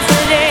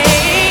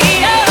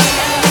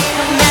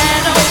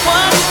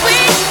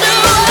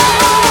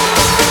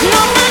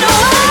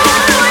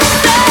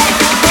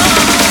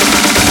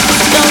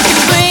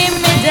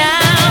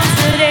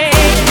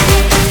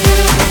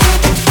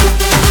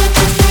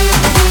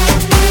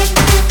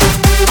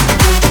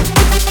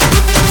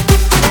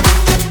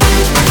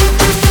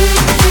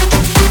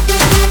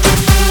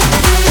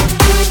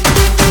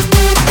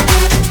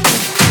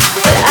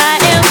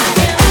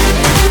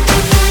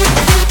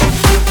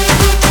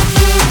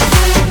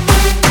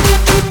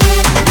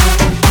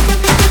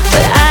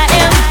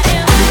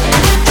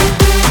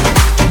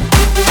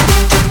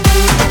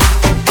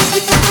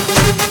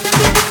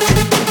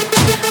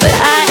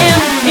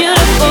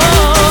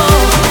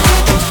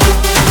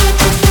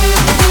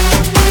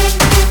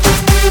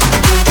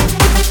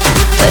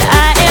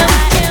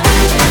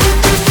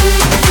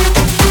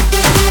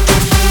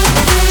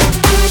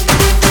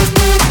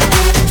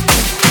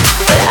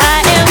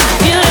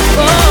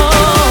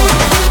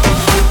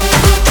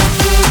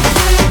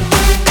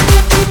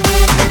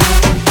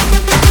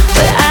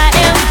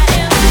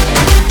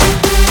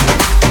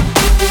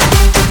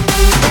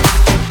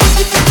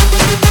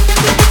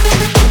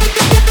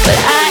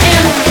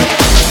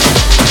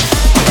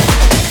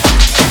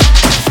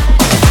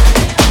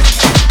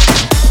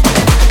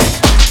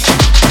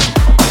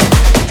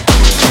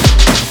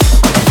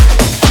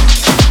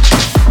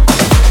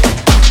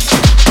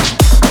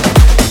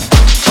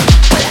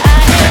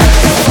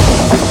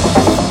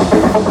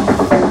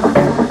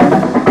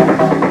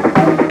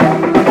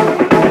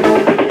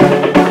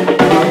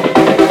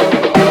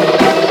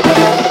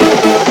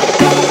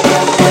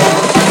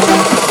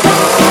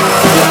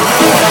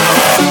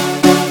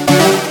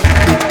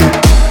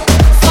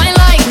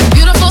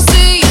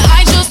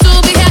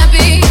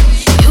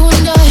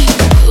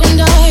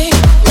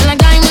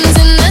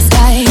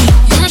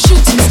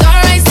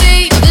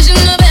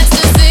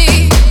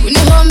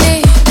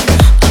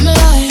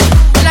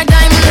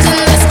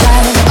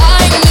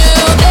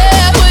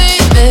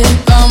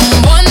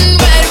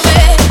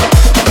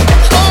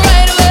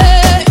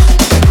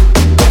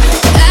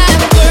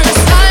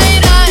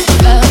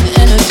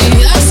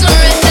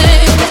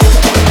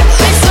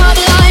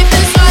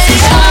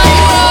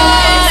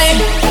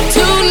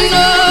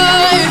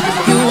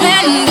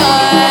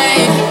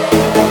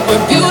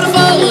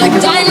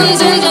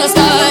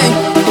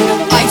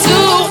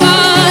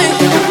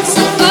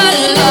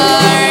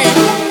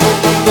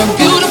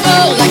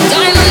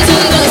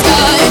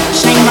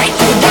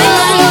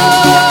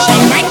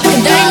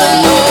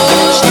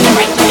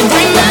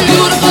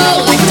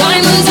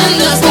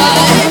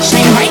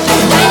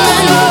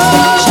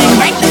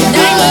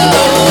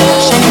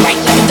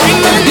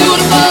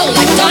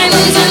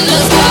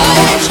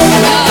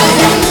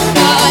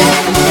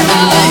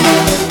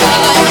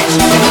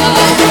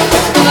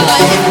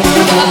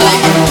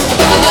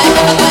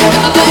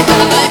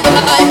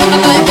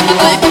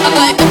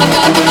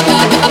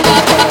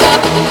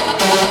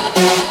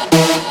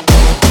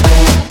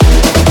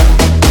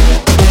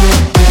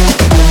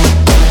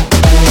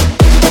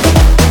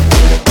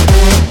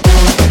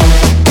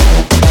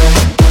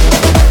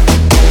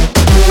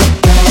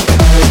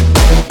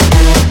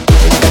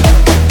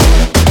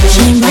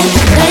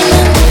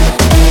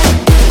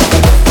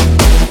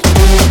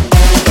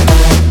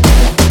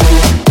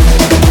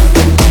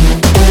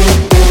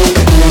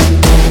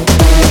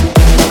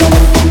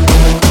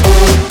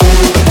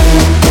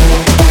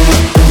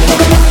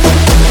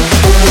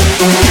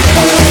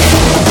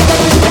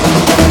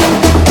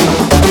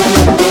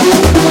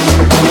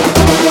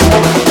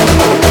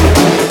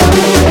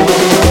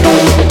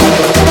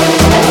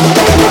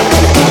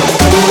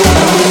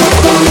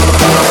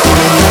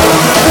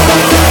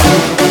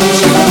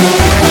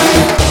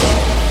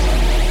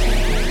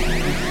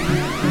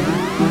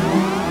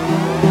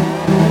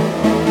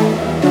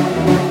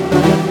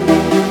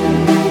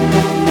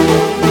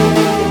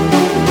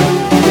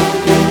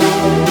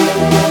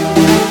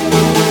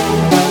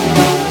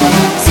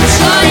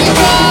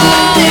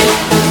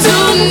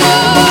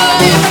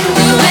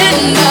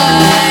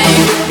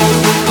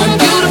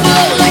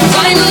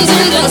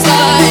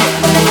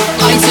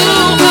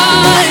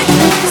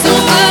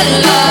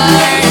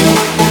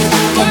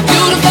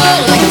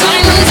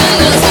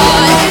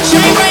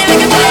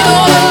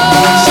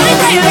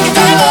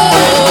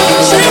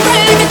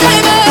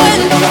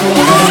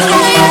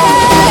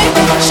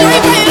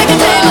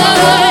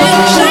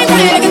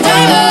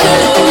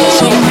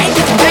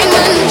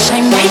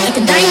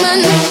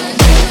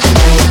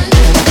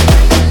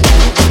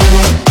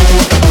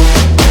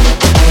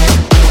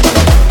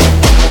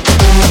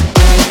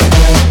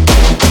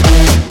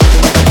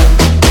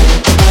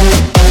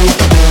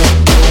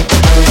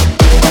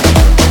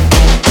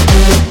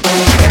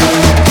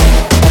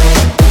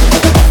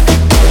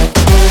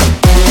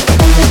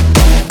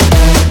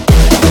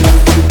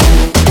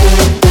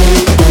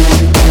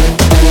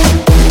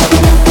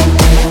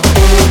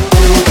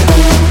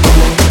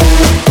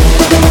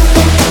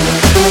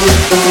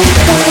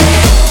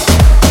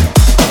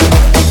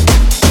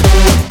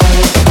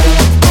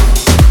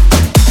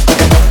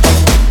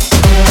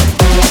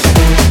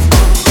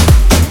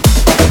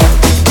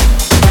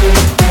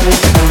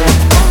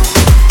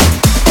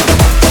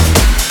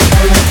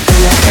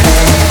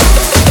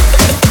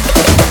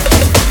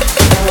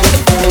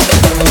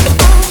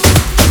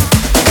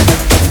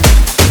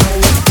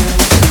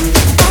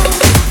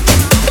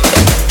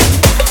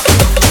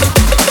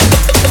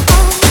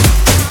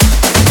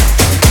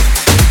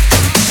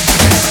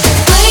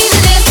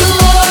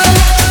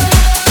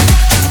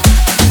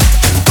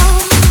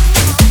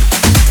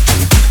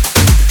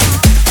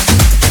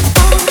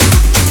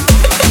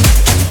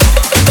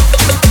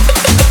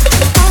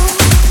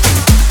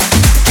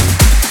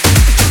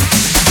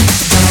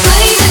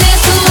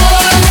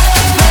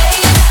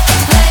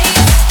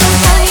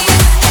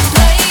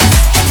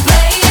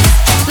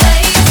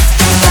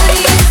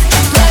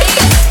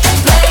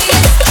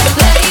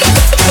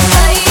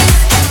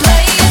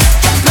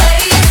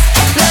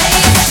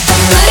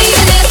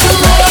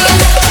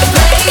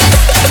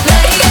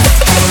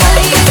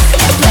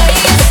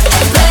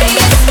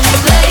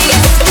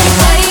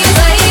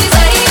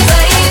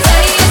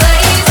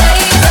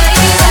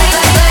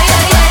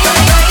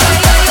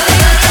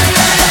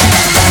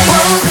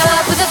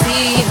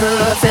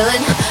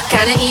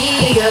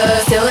 you're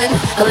still in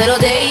a little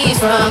daze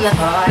from the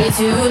party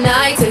 2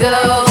 nights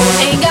ago.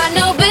 Ain't got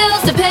no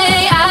bills to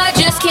pay, I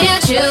just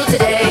can't chill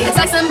today. It's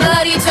like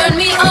somebody turned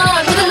me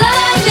on with a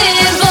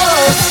lightning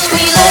bolt.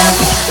 We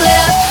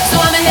left, so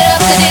I'ma hit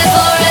up the dance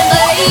floor and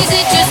blaze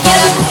it. Just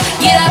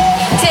get up,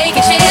 take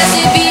a chance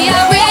to be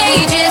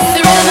outrageous.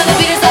 The rhythm of the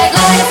beat is like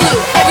light flu.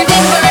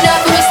 Everything burned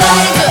up when we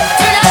slide into it.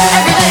 Turn up,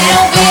 everybody,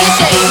 don't be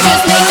ashamed.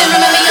 Just make them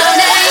remember your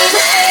name.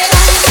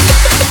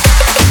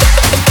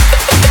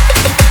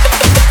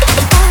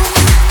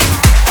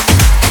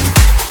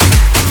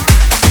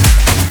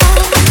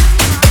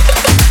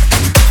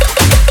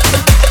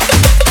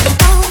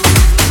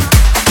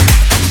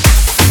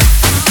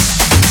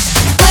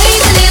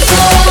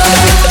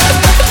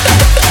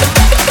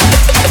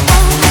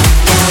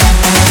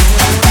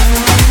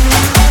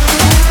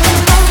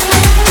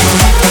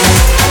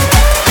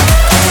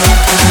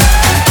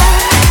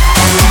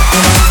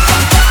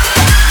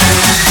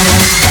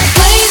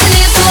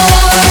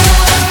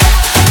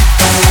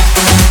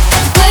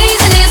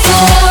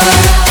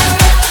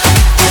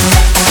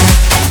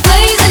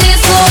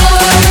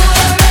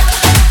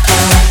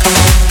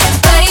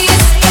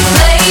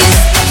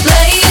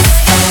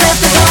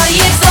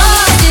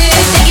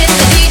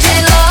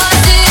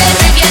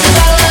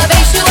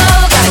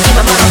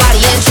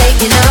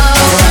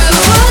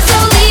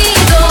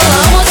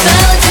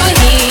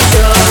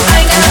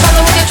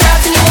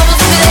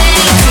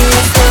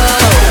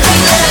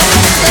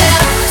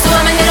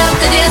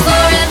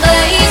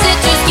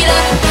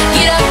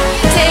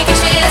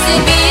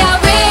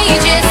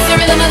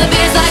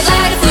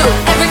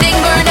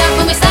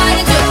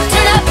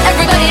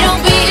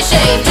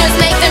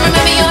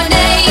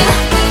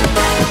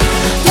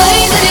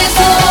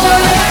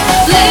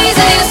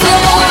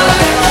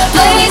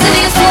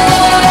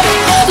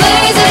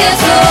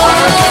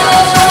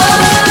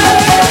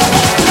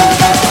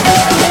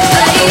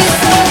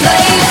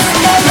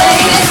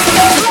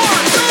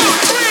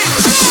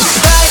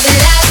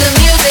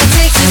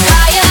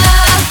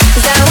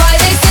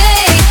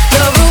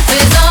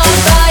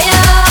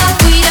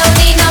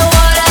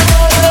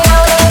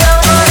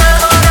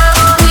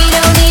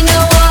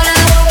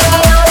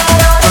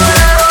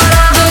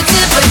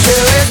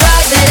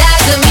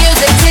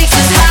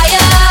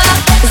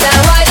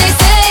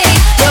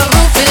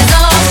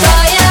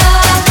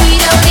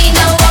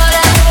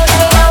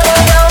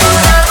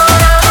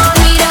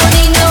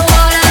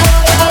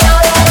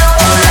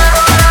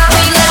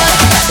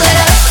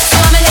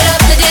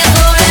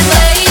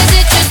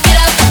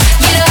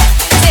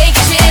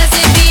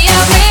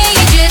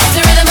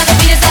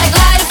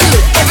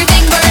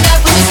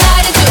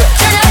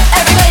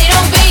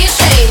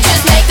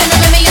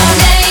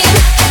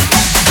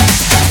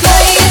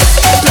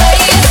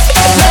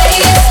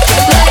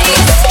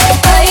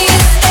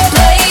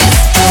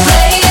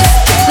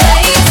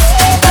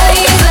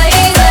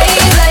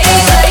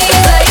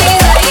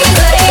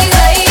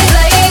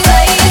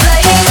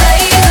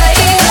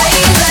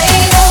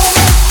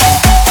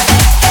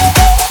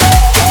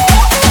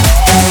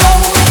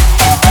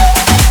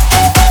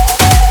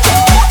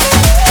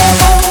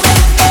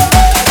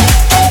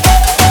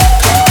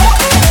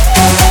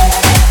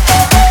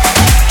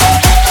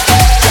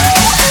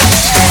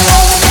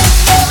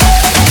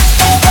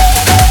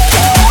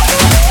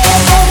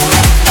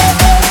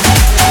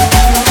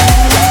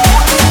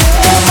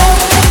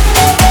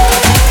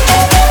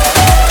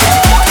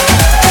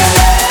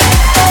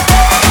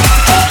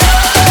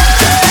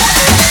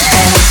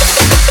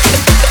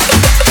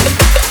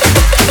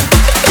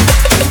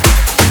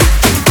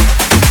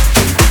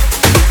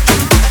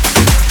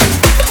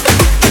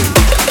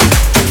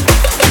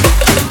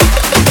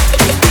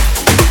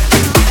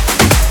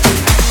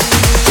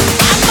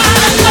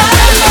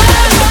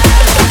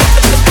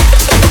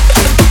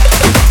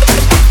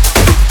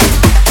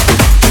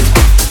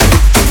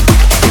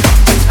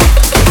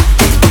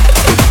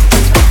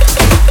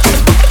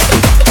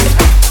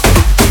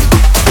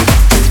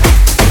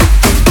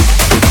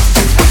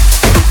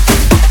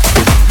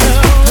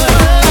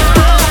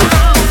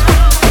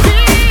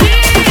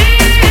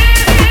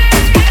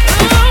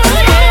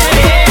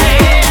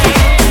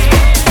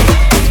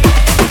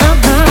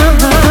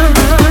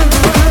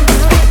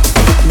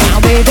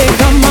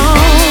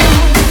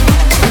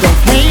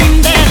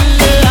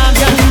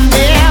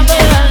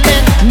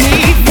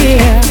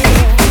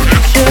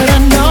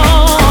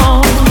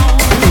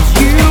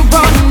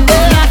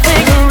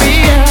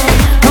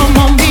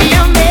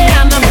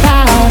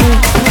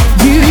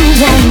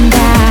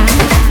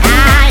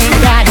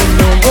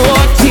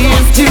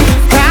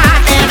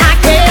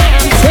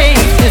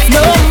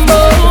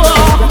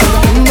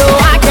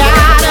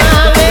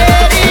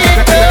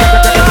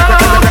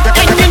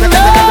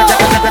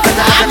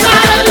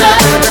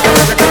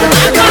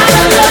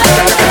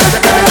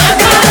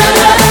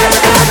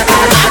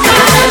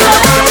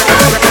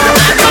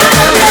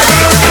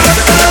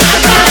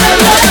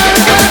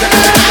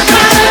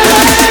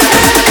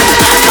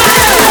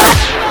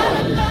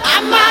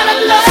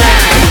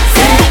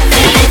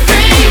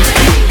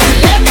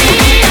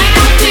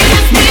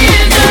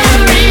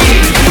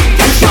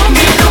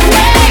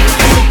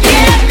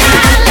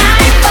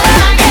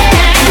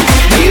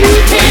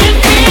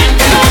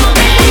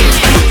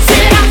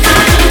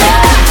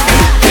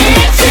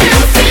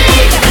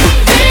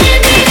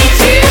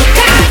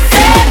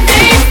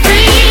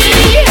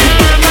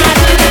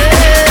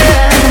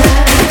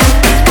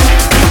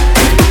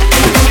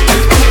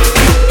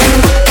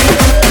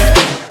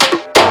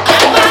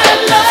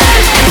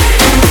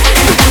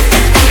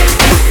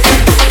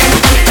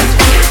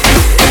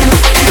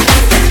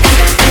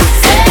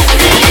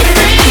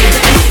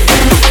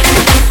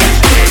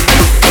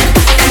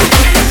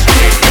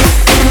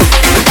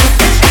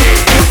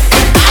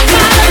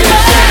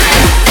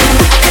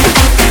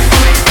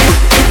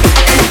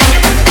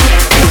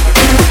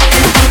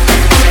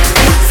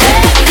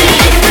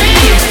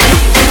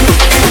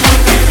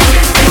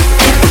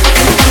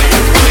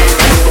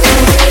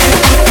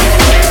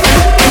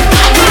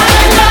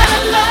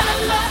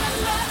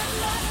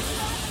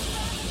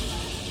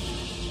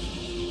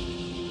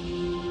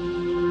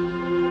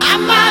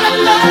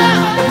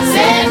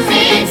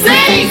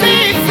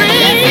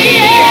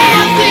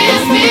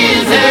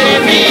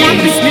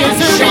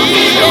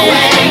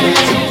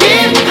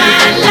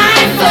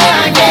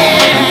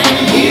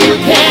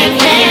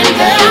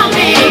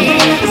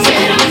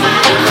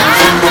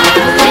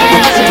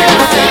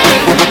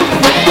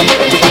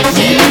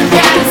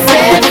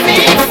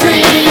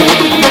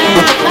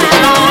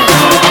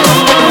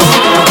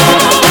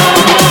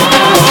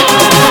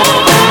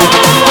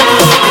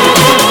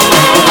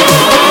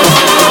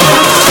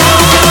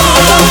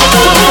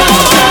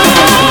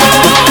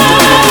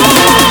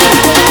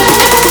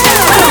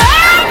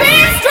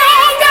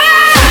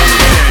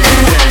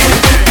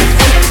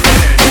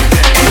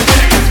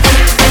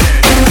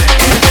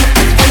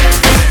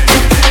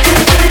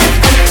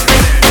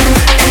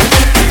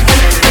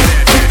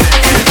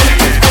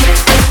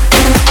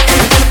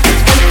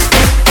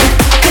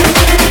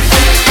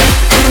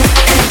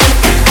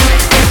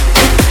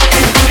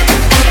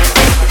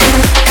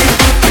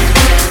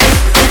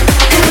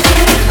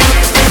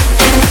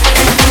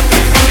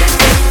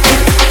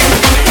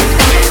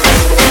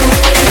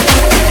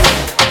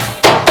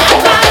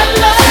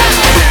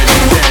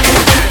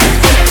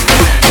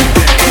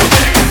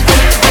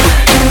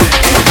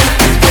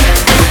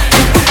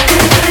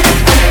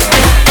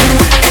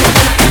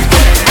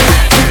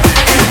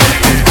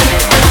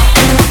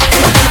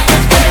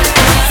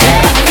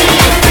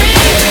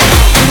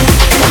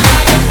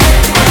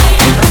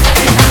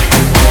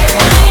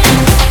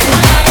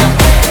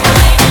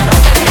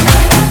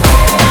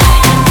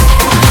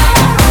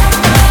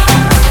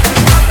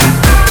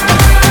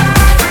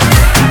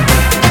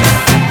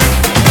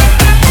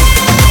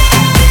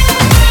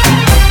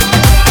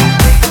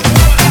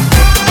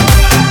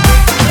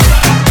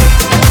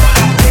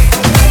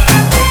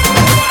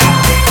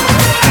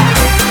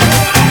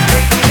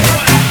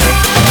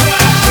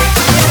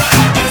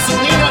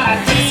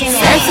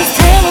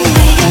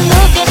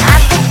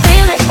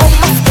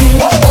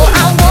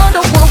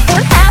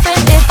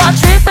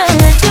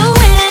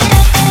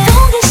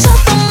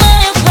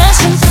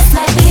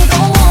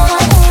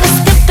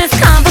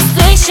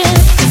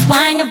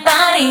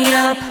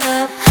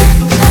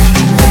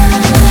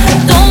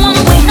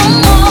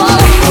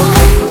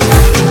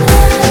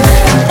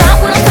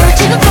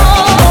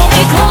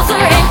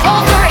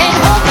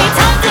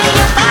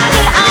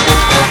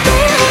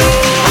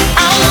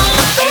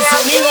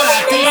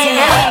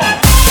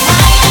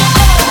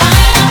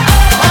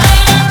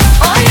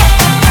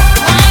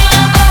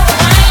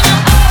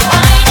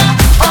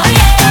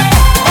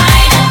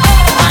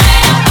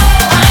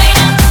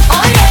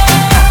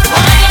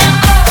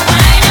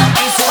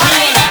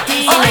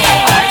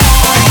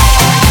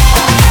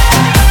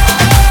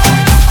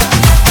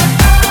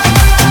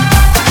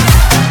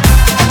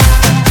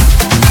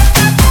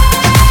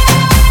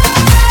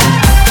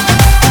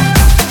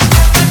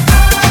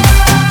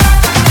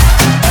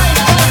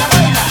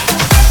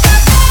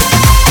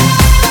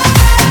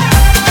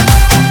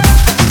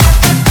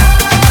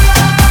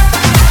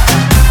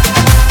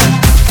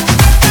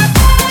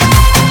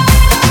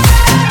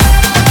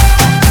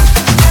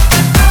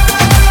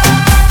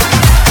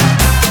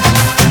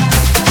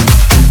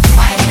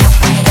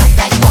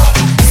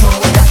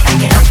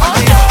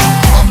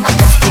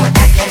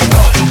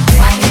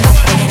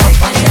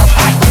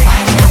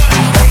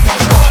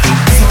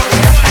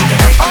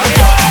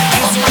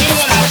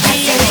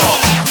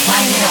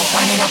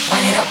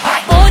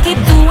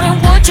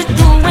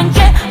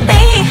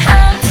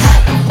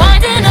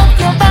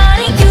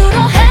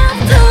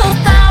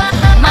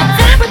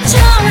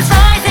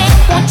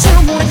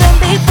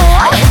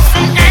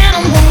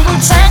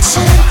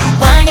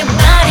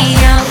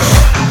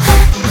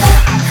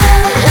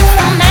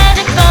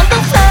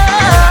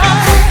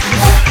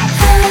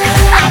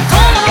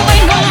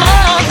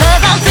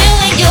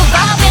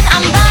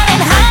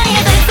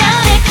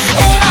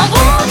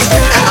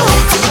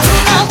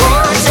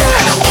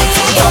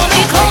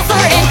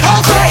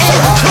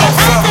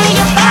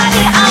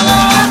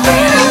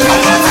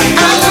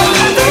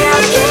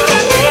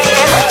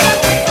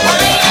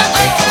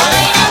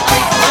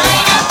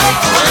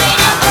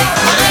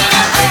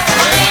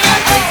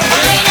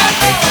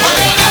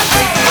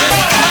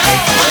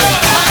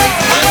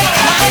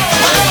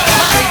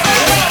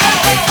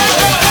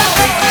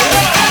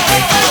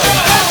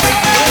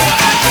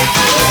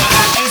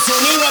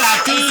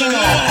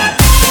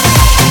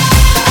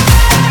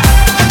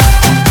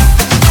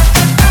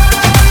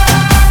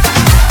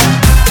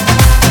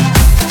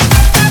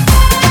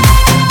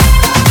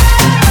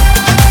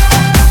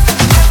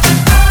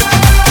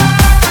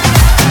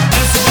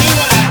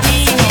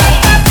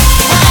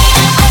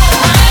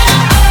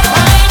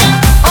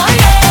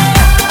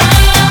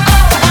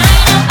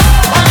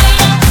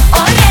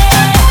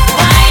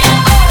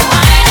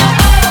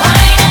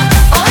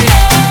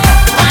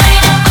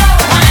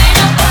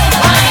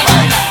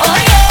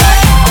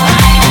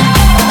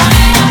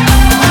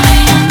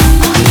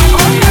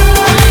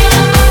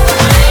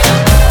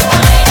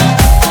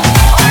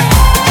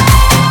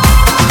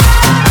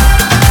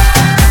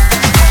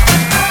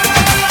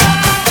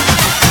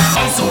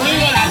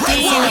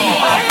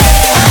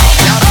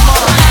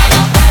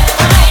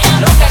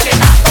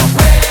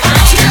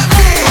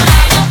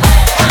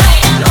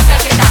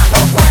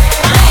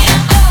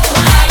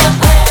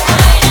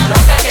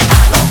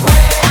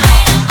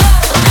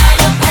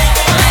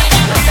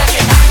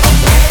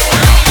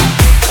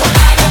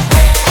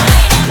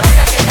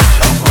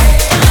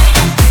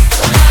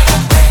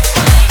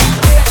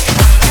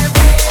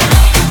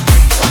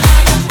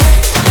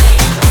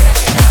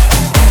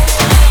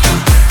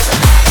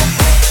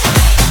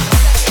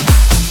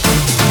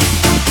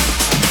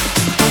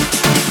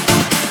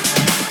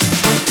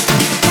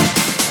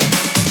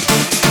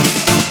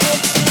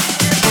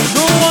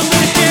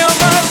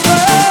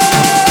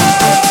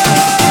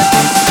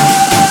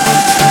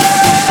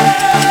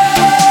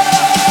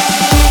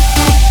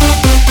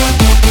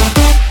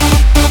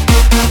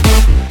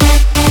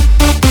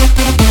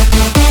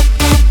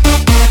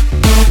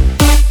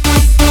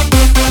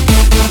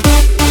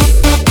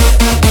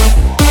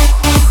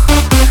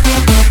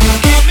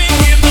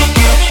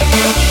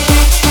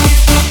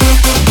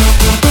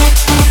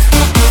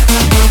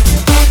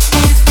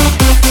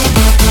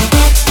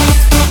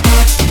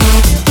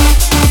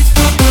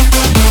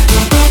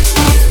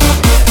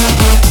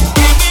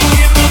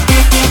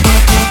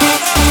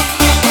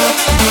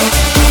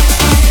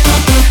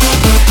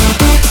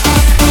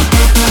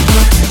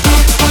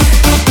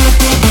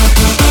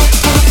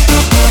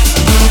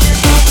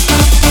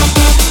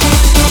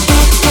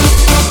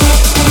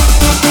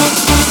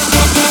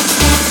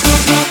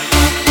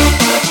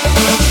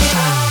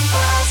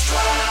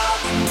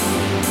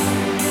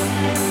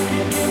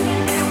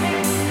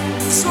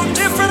 so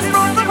different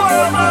from the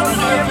world I'm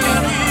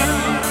living in.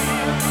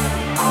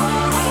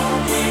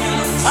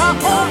 I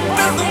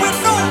open the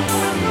window,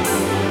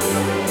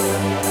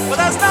 but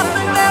there's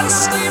nothing there to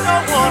see, no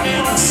one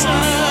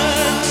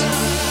inside.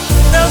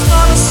 There's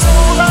not a